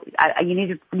 So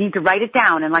you need to write it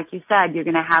down. And like you said, you're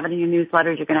going to have it in your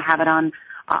newsletters. You're going to have it on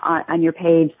your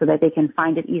page so that they can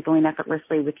find it easily and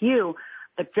effortlessly with you.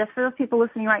 But just for those people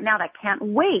listening right now that can't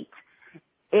wait,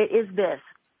 it is this,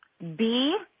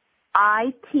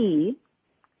 bit.ly/the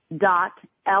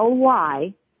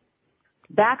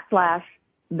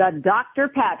Dr.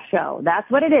 Pat Show. That's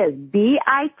what it is.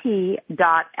 bit.ly/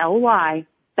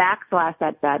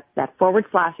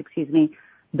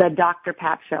 the Dr.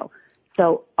 Pat Show.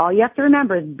 So all you have to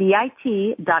remember is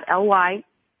bit.ly/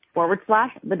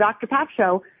 the Dr. Pat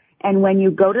Show. And when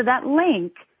you go to that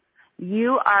link,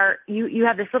 you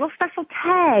have this little special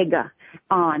tag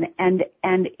on. And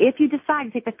if you decide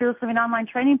to take the Fearless Living online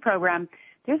training program,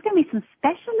 there's going to be some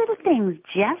special little things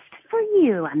just for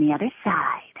you on the other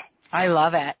side. I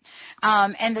love it.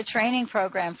 And the training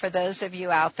program for those of you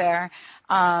out there,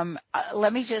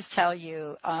 let me just tell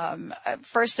you,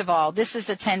 first of all, this is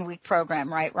a 10-week program,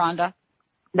 right, Rhonda?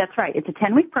 That's right. It's a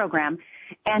 10-week program,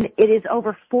 and it is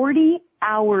over 40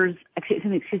 hours,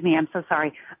 excuse me, I'm so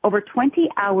sorry, over 20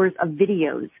 hours of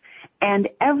videos. And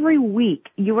every week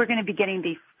you are going to be getting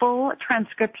the full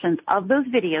transcriptions of those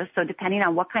videos. So depending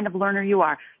on what kind of learner you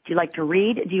are, do you like to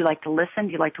read? Do you like to listen?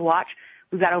 Do you like to watch?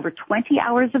 We've got over 20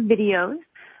 hours of videos.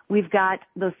 We've got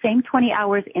those same 20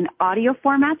 hours in audio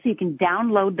format, so you can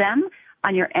download them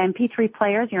on your MP3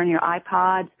 players, you're on your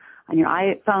iPods, your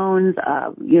iPhones,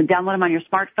 download them on your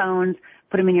smartphones,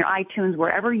 put them in your iTunes,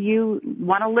 wherever you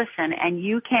want to listen, and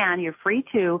you're free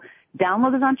to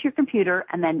download those onto your computer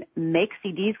and then make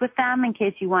CDs with them in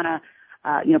case you want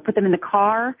to, put them in the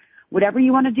car, whatever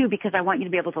you want to do, because I want you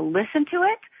to be able to listen to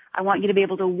it. I want you to be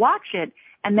able to watch it,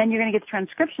 and then you're going to get the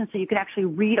transcription so you can actually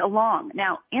read along.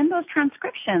 Now, in those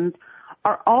transcriptions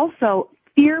are also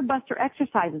fear buster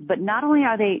exercises, but not only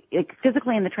are they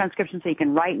physically in the transcription so you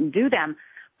can write and do them,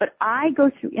 but I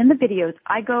go through in the videos,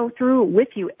 I go through with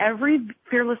you every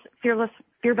fear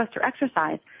buster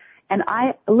exercise, and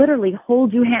I literally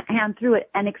hold you hand through it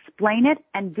and explain it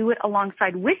and do it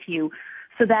alongside with you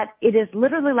so that it is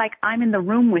literally like I'm in the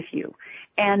room with you.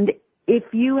 And if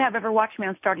you have ever watched me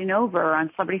on Starting Over or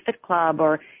on Celebrity Fit Club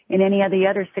or in any of the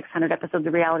other 600 episodes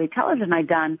of reality television I've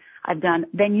done,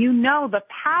 then you know the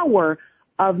power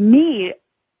of me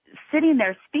sitting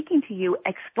there speaking to you,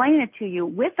 explaining it to you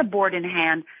with the board in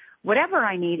hand, whatever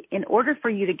I need in order for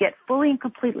you to get fully and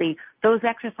completely those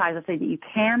exercises so that you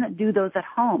can do those at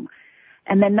home.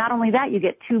 And then not only that, you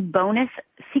get 2 bonus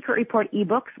secret report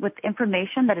ebooks with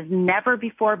information that has never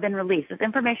before been released. This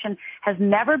information has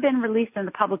never been released in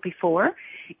the public before.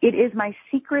 It is my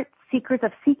secrets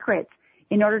of secrets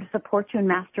in order to support you in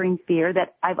mastering fear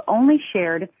that I've only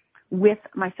shared with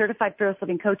my certified fearless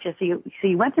living coaches. So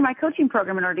you went through my coaching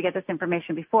program in order to get this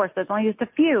information before. So there's only just a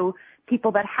few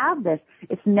people that have this.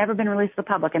 It's never been released to the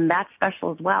public, and that's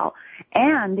special as well.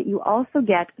 And you also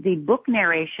get the book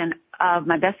narration of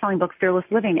my best-selling book, Fearless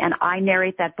Living, and I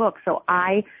narrate that book. So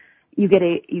you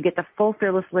get the full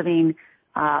Fearless Living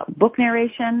book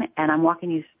narration, and I'm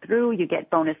walking you through. You get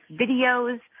bonus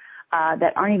videos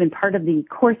that aren't even part of the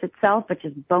course itself, but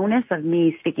just bonus of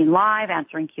me speaking live,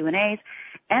 answering Q&As.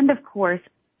 And, of course,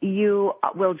 you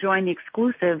will join the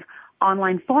exclusive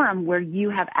online forum where you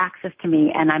have access to me,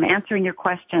 and I'm answering your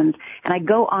questions. And I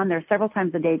go on there several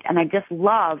times a day, and I just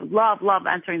love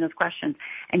answering those questions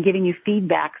and giving you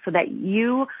feedback so that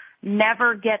you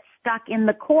never get stuck in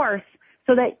the course,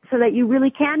 so that you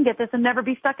really can get this and never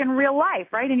be stuck in real life,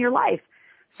 right, in your life.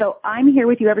 So I'm here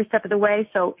with you every step of the way.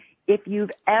 So if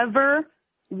you've ever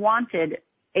wanted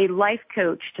a life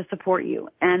coach to support you,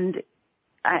 and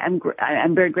I'm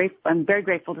very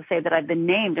grateful to say that I've been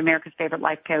named America's favorite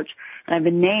life coach, and I've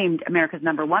been named America's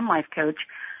 #1 life coach,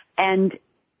 and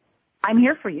I'm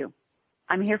here for you.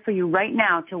 I'm here for you right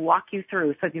now to walk you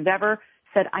through. So if you've ever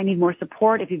said, I need more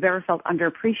support, if you've ever felt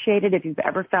underappreciated, if you've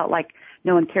ever felt like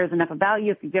no one cares enough about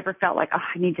you, if you've ever felt like,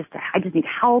 I just need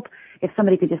help, if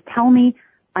somebody could just tell me,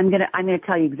 I'm gonna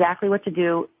tell you exactly what to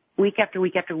do week after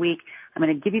week after week. I'm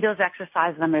going to give you those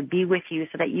exercises. I'm going to be with you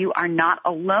so that you are not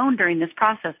alone during this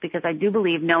process, because I do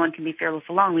believe no one can be fearless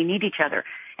alone. We need each other,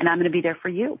 and I'm going to be there for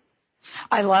you.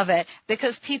 I love it,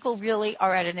 because people really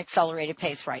are at an accelerated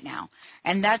pace right now.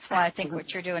 And that's why I think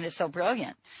what you're doing is so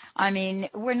brilliant. I mean,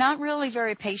 we're not really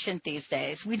very patient these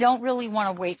days. We don't really want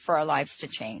to wait for our lives to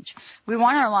change. We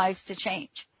want our lives to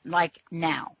change, like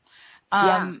now.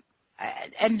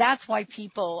 And that's why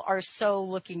people are so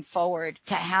looking forward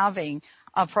to having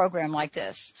a program like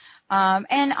this.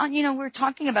 We're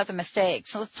talking about the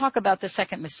mistakes. So let's talk about the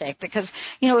second mistake, because,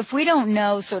 if we don't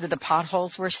know sort of the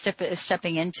potholes we're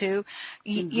stepping into,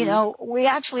 we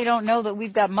actually don't know that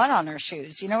we've got mud on our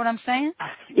shoes. You know what I'm saying?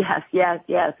 Yes,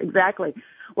 exactly.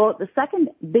 Well, the second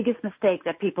biggest mistake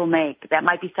that people make that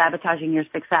might be sabotaging your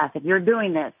success, if you're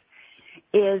doing this,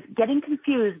 is getting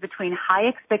confused between high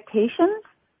expectations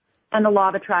and the law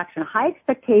of attraction. High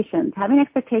expectations, having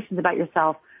expectations about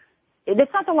yourself,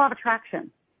 it's not the law of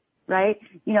attraction, right?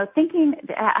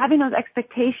 Having those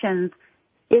expectations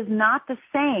is not the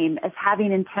same as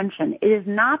having intention. It is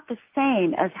not the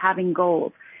same as having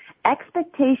goals.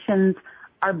 Expectations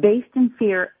are based in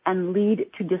fear and lead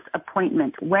to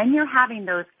disappointment. When you're having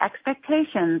those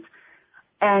expectations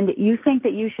and you think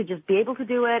that you should just be able to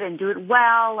do it and do it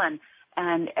well and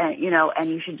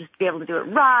you should just be able to do it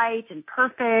right and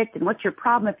perfect, and what's your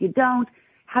problem if you don't,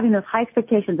 having those high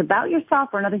expectations about yourself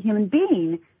or another human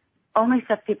being only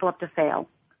sets people up to fail,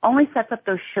 only sets up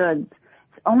those shoulds,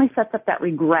 only sets up that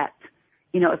regret.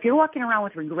 If you're walking around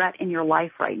with regret in your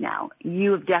life right now,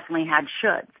 you have definitely had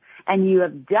shoulds, and you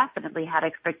have definitely had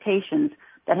expectations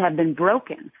that have been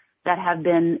broken, that have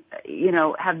been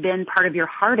part of your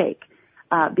heartache,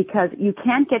 because you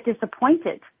can't get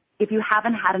disappointed if you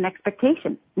haven't had an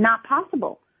expectation. Not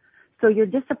possible. So your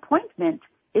disappointment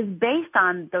is based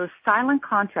on those silent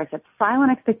contracts, that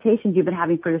silent expectations you've been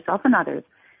having for yourself and others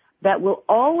that will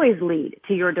always lead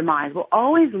to your demise, will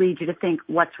always lead you to think,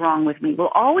 what's wrong with me? Will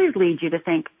always lead you to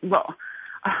think, well,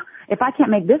 if I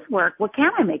can't make this work, what can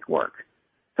I make work?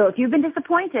 So if you've been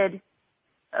disappointed,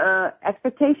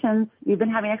 expectations. You've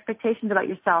been having expectations about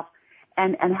yourself,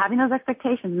 and having those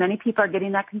expectations. Many people are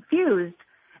getting that confused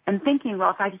and thinking,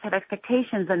 well, if I just have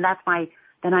expectations, then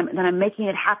I'm making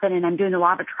it happen, and I'm doing the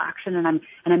law of attraction, and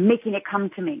I'm making it come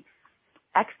to me.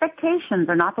 Expectations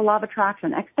are not the law of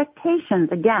attraction. Expectations,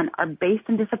 again, are based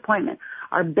in disappointment,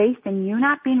 are based in you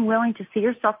not being willing to see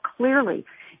yourself clearly.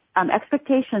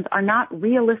 Expectations are not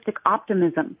realistic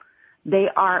optimism. They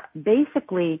are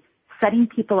basically setting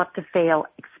people up to fail,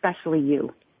 especially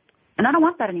you. And I don't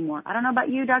want that anymore. I don't know about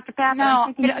you, Dr. Pat.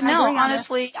 No,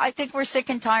 honestly, I think we're sick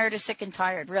and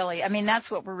tired, really. I mean,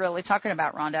 that's what we're really talking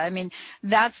about, Rhonda. I mean,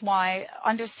 that's why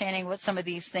understanding what some of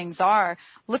these things are,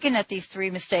 looking at these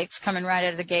 3 mistakes coming right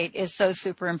out of the gate is so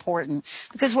super important.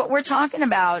 Because what we're talking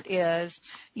about is,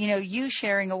 you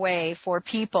sharing a way for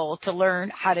people to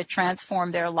learn how to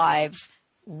transform their lives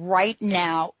right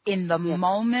now in the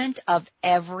moment of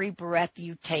every breath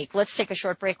you take. Let's take a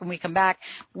short break. When we come back,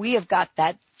 we have got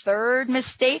that 3rd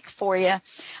mistake for you.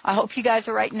 I hope you guys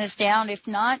are writing this down. If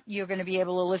not, you're going to be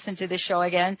able to listen to this show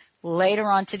again later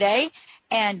on today,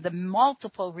 and the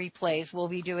multiple replays we'll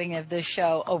be doing of this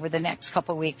show over the next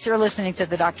couple of weeks. You're listening to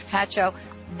the Dr. Pat Show.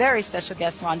 Very special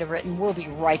guest, Rhonda Britten. We'll be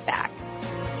right back.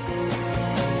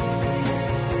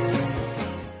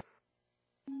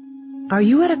 Are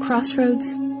you at a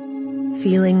crossroads?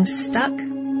 Feeling stuck?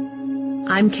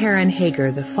 I'm Karen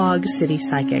Hager, the Fog City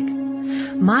Psychic.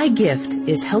 My gift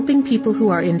is helping people who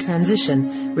are in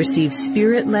transition receive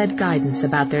spirit-led guidance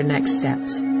about their next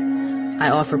steps.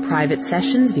 I offer private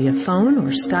sessions via phone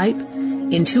or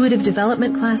Skype, intuitive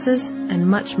development classes, and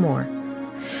much more.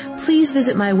 Please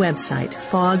visit my website,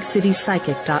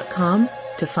 fogcitypsychic.com,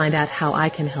 to find out how I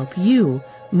can help you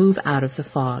move out of the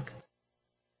fog.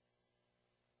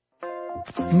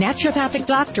 Naturopathic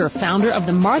doctor, founder of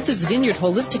the Martha's Vineyard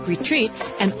Holistic Retreat,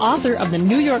 and author of the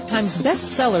New York Times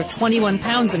bestseller 21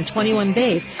 Pounds in 21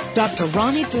 Days, Dr.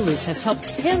 Ronnie DeLuce has helped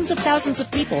tens of thousands of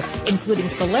people, including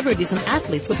celebrities and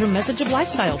athletes, with her message of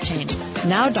lifestyle change.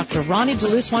 Now Dr. Ronnie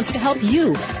DeLuce wants to help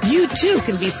you. You too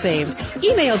can be saved.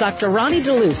 Email Dr. Ronnie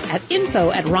DeLuce at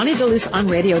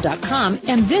info@ronniedeluceonradio.com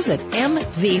and visit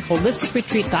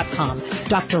mtheholisticretreat.com.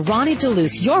 Dr. Ronnie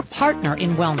DeLuce, your partner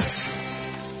in wellness.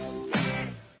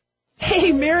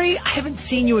 Hey, Mary, I haven't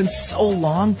seen you in so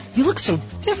long. You look so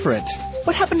different.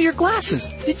 What happened to your glasses?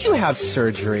 Did you have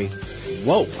surgery?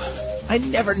 Whoa, I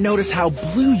never noticed how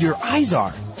blue your eyes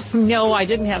are. No, I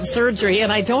didn't have surgery,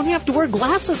 and I don't have to wear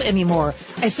glasses anymore.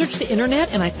 I searched the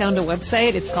internet, and I found a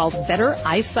website. It's called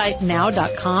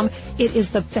bettereyesightnow.com. It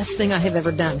is the best thing I have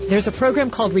ever done. There's a program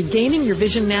called Regaining Your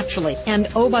Vision Naturally. And,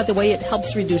 oh, by the way, it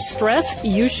helps reduce stress.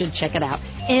 You should check it out.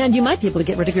 And you might be able to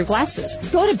get rid of your glasses.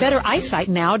 Go to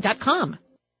bettereyesightnow.com.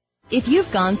 If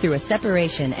you've gone through a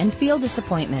separation and feel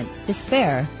disappointment,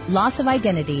 despair, loss of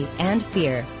identity, and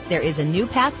fear, there is a new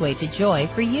pathway to joy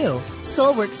for you.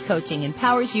 Soulworks Coaching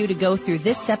empowers you to go through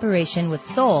this separation with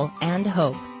soul and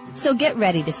hope. So get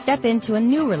ready to step into a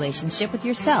new relationship with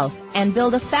yourself and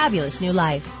build a fabulous new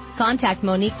life. Contact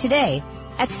Monique today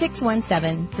at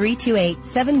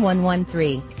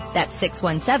 617-328-7113. That's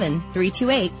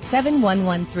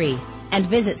 617-328-7113. And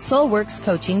visit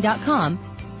soulworkscoaching.com.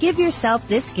 Give yourself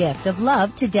this gift of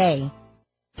love today.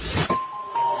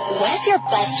 What if your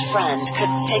best friend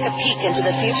could take a peek into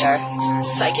the future?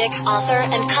 Psychic, author,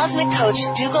 and cosmic coach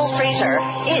Dougal Fraser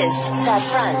is that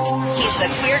friend. He's the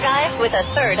queer guy with a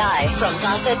third eye. From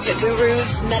gossip to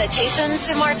gurus, meditation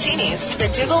to martinis, the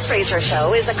Dougal Fraser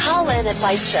Show is a call-in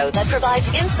advice show that provides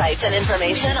insights and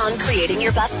information on creating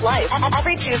your best life.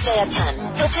 Every Tuesday at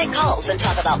 10, he'll take calls and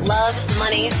talk about love,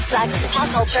 money, sex, pop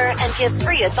culture, and give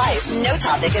free advice. No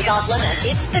topic is off limits.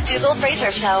 It's the Dougal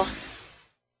Fraser Show.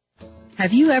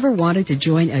 Have you ever wanted to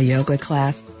join a yoga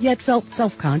class, yet felt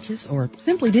self-conscious or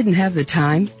simply didn't have the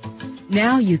time?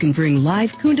 Now you can bring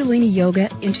live Kundalini Yoga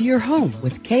into your home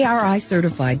with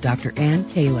KRI-certified Dr. Ann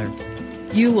Taylor.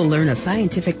 You will learn a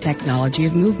scientific technology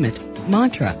of movement,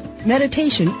 mantra,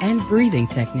 meditation, and breathing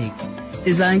techniques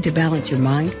designed to balance your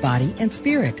mind, body, and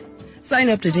spirit. Sign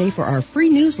up today for our free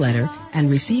newsletter and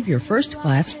receive your first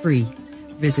class free.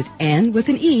 Visit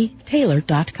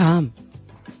Taylor.com.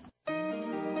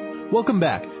 Welcome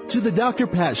back to the Dr.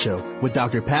 Pat Show with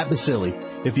Dr. Pat Basili.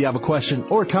 If you have a question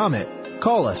or comment,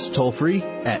 call us toll-free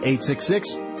at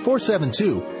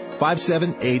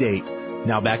 866-472-5788.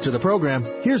 Now back to the program.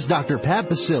 Here's Dr. Pat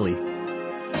Basili.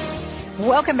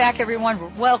 Welcome back,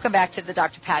 everyone. Welcome back to the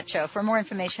Dr. Pat Show. For more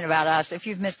information about us, if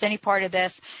you've missed any part of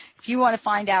this, if you want to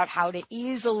find out how to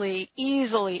easily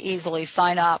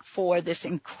sign up for this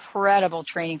incredible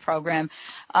training program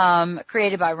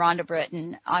created by Rhonda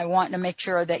Britten, I want to make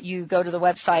sure that you go to the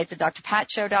website at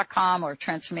drpatshow.com or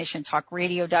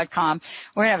transformationtalkradio.com.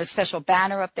 We're going to have a special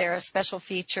banner up there, a special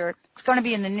feature. It's going to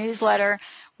be in the newsletter.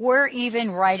 We're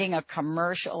even writing a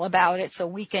commercial about it so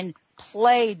we can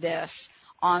play this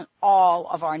on all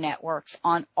of our networks,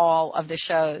 on all of the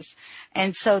shows.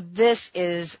 And so this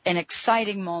is an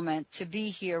exciting moment to be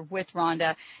here with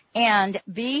Rhonda and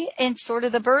be in sort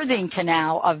of the birthing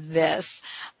canal of this.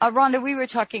 Rhonda, we were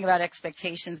talking about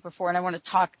expectations before, and I want to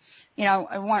talk,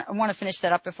 I want to finish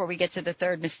that up before we get to the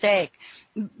third mistake.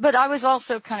 But I was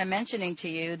also kind of mentioning to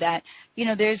you that,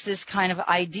 there's this kind of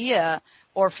idea,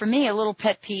 or for me, a little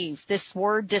pet peeve, this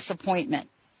word disappointment.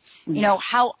 Mm-hmm.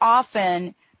 How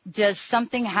often does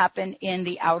something happen in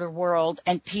the outer world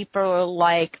and people are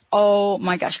like, oh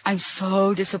my gosh, I'm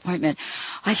so disappointed.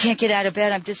 I can't get out of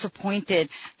bed. I'm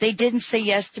disappointed. They didn't say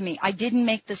yes to me. I didn't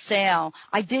make the sale.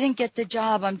 I didn't get the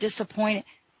job. I'm disappointed.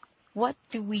 What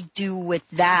do we do with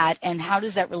that, and how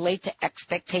does that relate to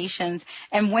expectations,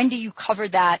 and when do you cover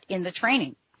that in the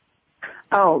training?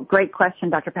 Oh, great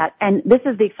question, Dr. Pat. And this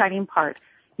is the exciting part.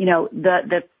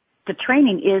 The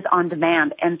training is on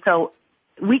demand, and so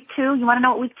Week 2, you want to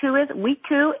know what week 2 is? Week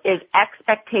 2 is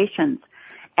expectations.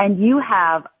 And you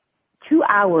have 2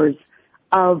 hours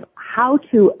of how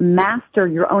to master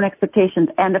your own expectations.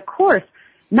 And of course,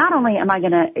 not only am I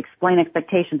going to explain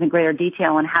expectations in greater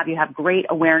detail and have you have great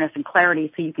awareness and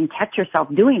clarity so you can catch yourself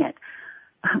doing it,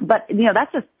 but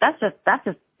that's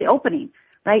just the opening.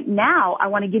 Right now, I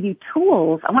want to give you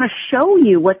tools. I want to show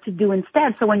you what to do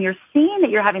instead. So when you're seeing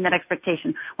that you're having that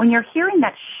expectation, when you're hearing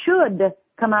that should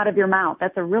come out of your mouth,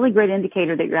 that's a really great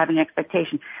indicator that you're having an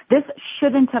expectation. This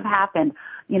shouldn't have happened.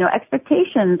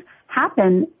 Expectations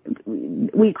happen.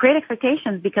 We create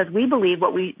expectations because we believe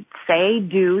what we say,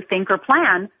 do, think, or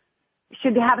plan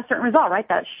should have a certain result, right?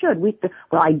 That should.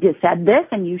 I said this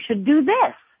and you should do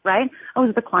this, right? I was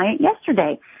with a client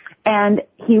yesterday and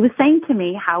he was saying to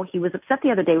me how he was upset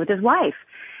the other day with his wife.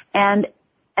 And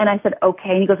I said, okay.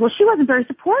 And he goes, well, she wasn't very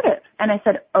supportive. And I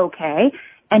said, okay.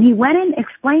 And he went and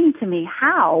explained to me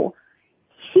how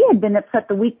she had been upset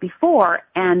the week before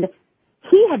and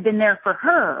he had been there for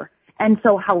her. And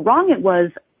so how wrong it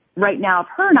was right now of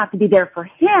her not to be there for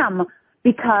him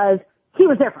because he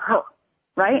was there for her,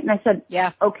 right? And I said,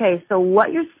 yeah, okay, so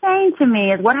what you're saying to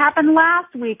me is what happened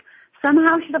last week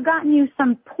somehow should have gotten you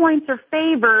some points or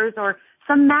favors or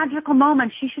some magical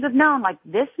moment. She should have known, like,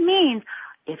 this means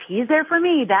if he's there for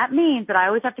me, that means that I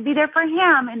always have to be there for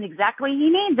him and exactly he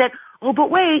needs it. Oh, but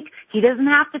wait, he doesn't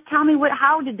have to tell me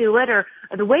how to do it or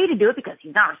the way to do it because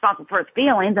he's not responsible for his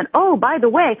feelings. And oh, by the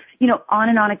way, on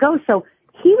and on it goes. So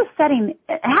he was setting,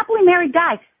 a happily married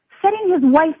guy, setting his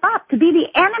wife up to be the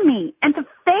enemy and to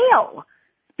fail.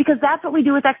 Because that's what we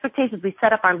do with expectations. We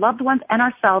set up our loved ones and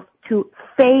ourselves to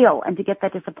fail and to get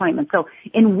that disappointment. So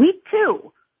in week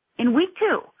two,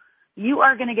 you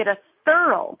are going to get a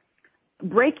thorough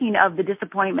breaking of the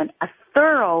disappointment, a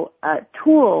thorough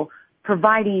tool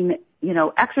providing,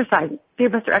 exercises, fear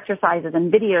buster exercises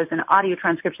and videos and audio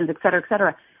transcriptions, et cetera, et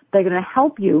cetera. They're going to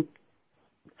help you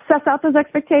suss out those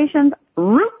expectations,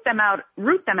 root them out,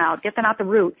 get them out the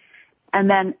root, and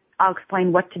then I'll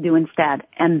explain what to do instead.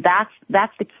 And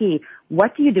that's the key.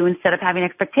 What do you do instead of having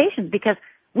expectations? Because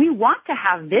we want to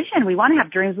have vision. We want to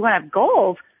have dreams. We want to have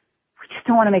goals. We just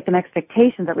don't want to make them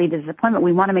expectations that lead to disappointment.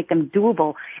 We want to make them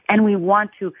doable. And we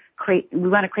want to create from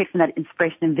that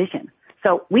inspiration and vision.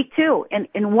 So week 2,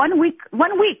 in 1 week,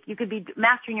 you could be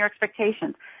mastering your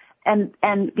expectations. And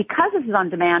because this is on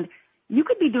demand, you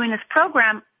could be doing this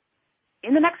program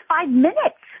in the next 5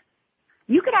 minutes.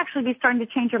 You could actually be starting to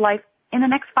change your life in the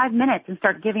next 5 minutes and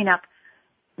start giving up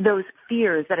those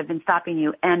fears that have been stopping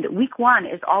you. And week 1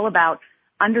 is all about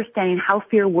understanding how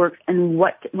fear works and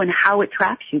how it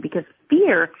traps you, because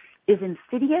fear is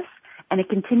insidious and it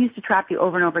continues to trap you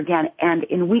over and over again. And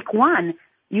in week 1,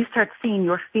 you start seeing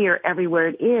your fear everywhere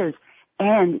it is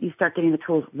and you start getting the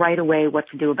tools right away what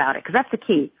to do about it. Because that's the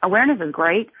key. Awareness is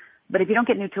great, but if you don't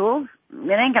get new tools, it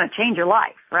ain't going to change your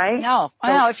life, right? No.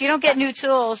 If you don't get new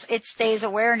tools, it stays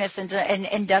awareness and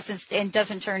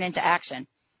doesn't turn into action.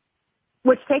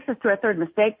 Which takes us to a third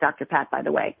mistake, Dr. Pat, by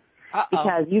the way. Uh-oh.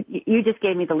 Because you just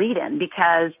gave me the lead in.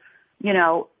 Because,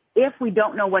 if we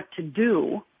don't know what to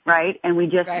do, right, and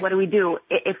what do we do?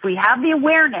 If we have the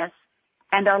awareness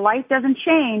and our life doesn't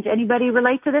change, anybody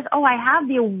relate to this? Oh, I have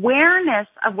the awareness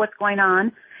of what's going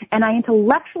on and I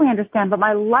intellectually understand, but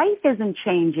my life isn't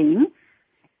changing.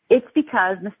 It's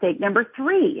because mistake number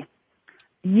 3,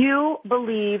 you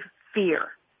believe fear.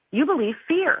 You believe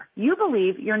fear. You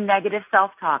believe your negative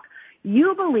self-talk.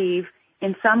 You believe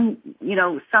in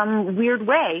some weird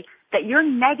way that your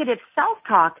negative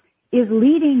self-talk is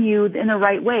leading you in the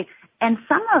right way. And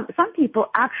some people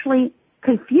actually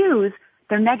confuse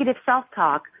their negative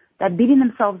self-talk, that beating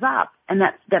themselves up, and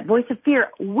that voice of fear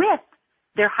with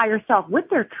their higher self, with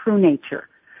their true nature.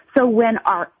 So when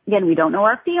we don't know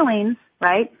our feelings,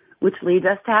 right, which leads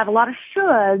us to have a lot of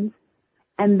shoulds,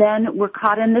 and then we're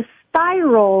caught in this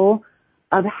spiral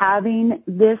of having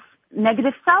this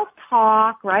negative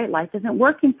self-talk, right? Life isn't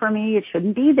working for me. It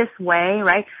shouldn't be this way,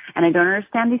 right? And I don't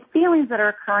understand these feelings that are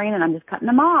occurring, and I'm just cutting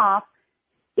them off.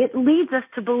 It leads us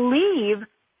to believe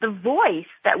the voice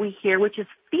that we hear, which is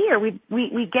fear.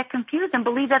 We get confused and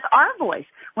believe that's our voice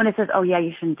when it says, oh yeah,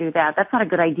 you shouldn't do that. That's not a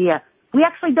good idea. We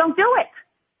actually don't do it.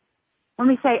 When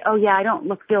we say, oh yeah, I don't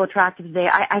feel attractive today.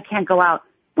 I can't go out.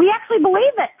 We actually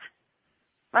believe it,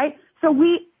 right? So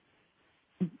we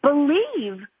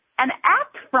believe and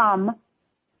act from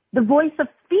the voice of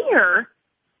fear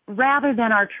rather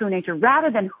than our true nature, rather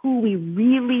than who we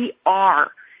really are.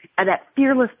 And that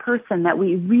fearless person that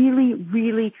we really,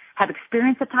 really have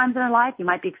experienced at times in our life. You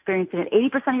might be experiencing it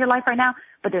 80% of your life right now,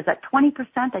 but there's that 20%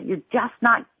 that you're just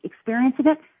not experiencing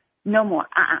it. No more.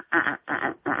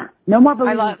 No more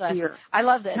believing fear. I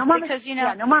love this no more, because,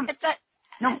 no more.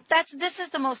 This is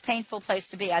the most painful place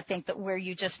to be, I think, that where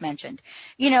you just mentioned.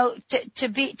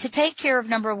 To take care of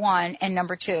number 1 and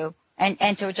number 2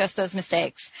 and to adjust those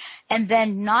mistakes and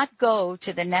then not go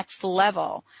to the next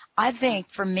level. I think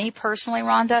for me personally,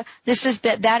 Rhonda,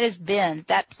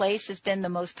 that place has been the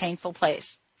most painful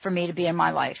place for me to be in my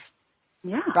life.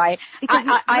 Yeah. Right?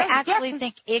 I actually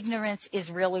think ignorance is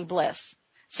really bliss.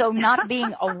 So not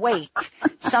being awake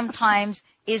sometimes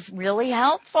is really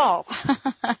helpful.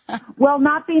 Well,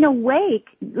 not being awake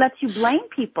lets you blame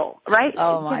people, right?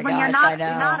 Oh my when gosh, you're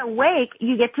not awake,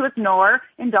 you get to ignore,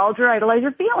 indulge, or idolize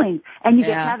your feelings, and you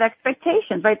get to have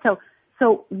expectations, right?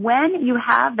 So when you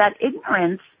have that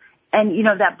ignorance and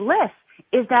that bliss,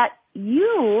 is that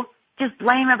you just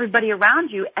blame everybody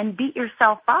around you and beat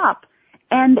yourself up,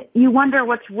 and you wonder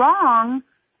what's wrong.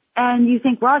 And you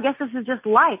think, well, I guess this is just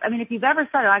life. I mean, if you've ever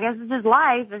said, I guess this is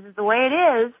life, this is the way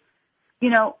it is,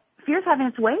 fear's having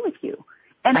its way with you.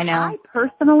 And I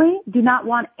personally do not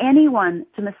want anyone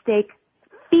to mistake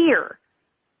fear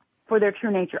for their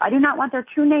true nature. I do not want their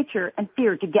true nature and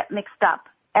fear to get mixed up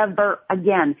ever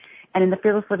again. And in the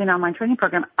Fearless Living Online Training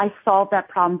Program, I solve that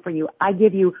problem for you. I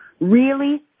give you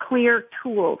really clear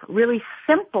tools, really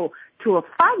simple tools,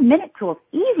 5-minute tools,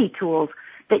 easy tools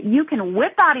that you can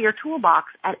whip out of your toolbox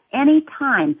at any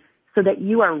time so that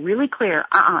you are really clear.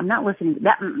 I'm not listening to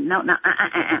that. No.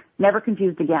 Never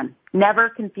confused again. Never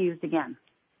confused again.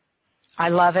 I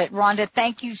love it. Rhonda,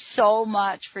 thank you so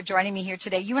much for joining me here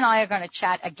today. You and I are going to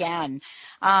chat again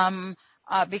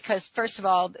because, first of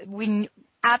all, we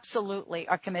absolutely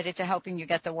are committed to helping you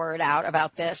get the word out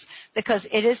about this because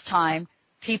it is time.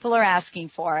 People are asking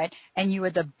for it, and you are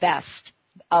the best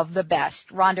of the best.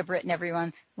 Rhonda Britten,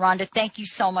 everyone. Rhonda, thank you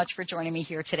so much for joining me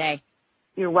here today.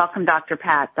 You're welcome, Dr.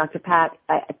 Pat. Dr. Pat,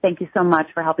 thank you so much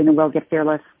for helping the world get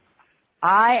fearless.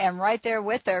 I am right there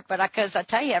with her, but because I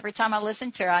tell you, every time I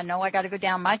listen to her, I know I got to go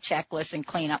down my checklist and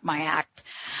clean up my act.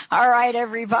 All right,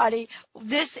 everybody.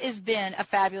 This has been a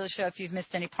fabulous show. If you've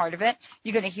missed any part of it,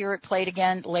 you're going to hear it played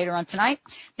again later on tonight.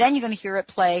 Then you're going to hear it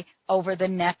play over the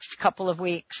next couple of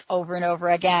weeks over and over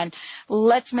again.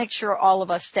 Let's make sure all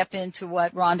of us step into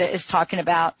what Rhonda is talking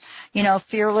about.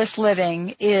 Fearless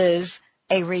living is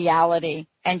a reality,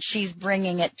 and she's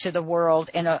bringing it to the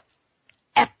world in a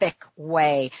epic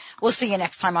way. We'll see you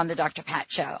next time on the Dr. Pat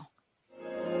Show.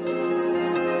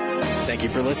 Thank you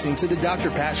for listening to the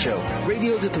Dr. Pat Show,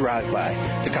 radio to thrive by.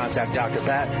 To contact Dr.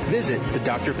 Pat, visit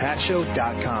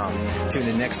thedrpatshow.com. Tune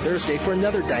in next Thursday for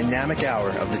another dynamic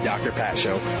hour of the Dr. Pat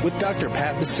Show with Dr.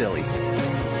 Pat Basile.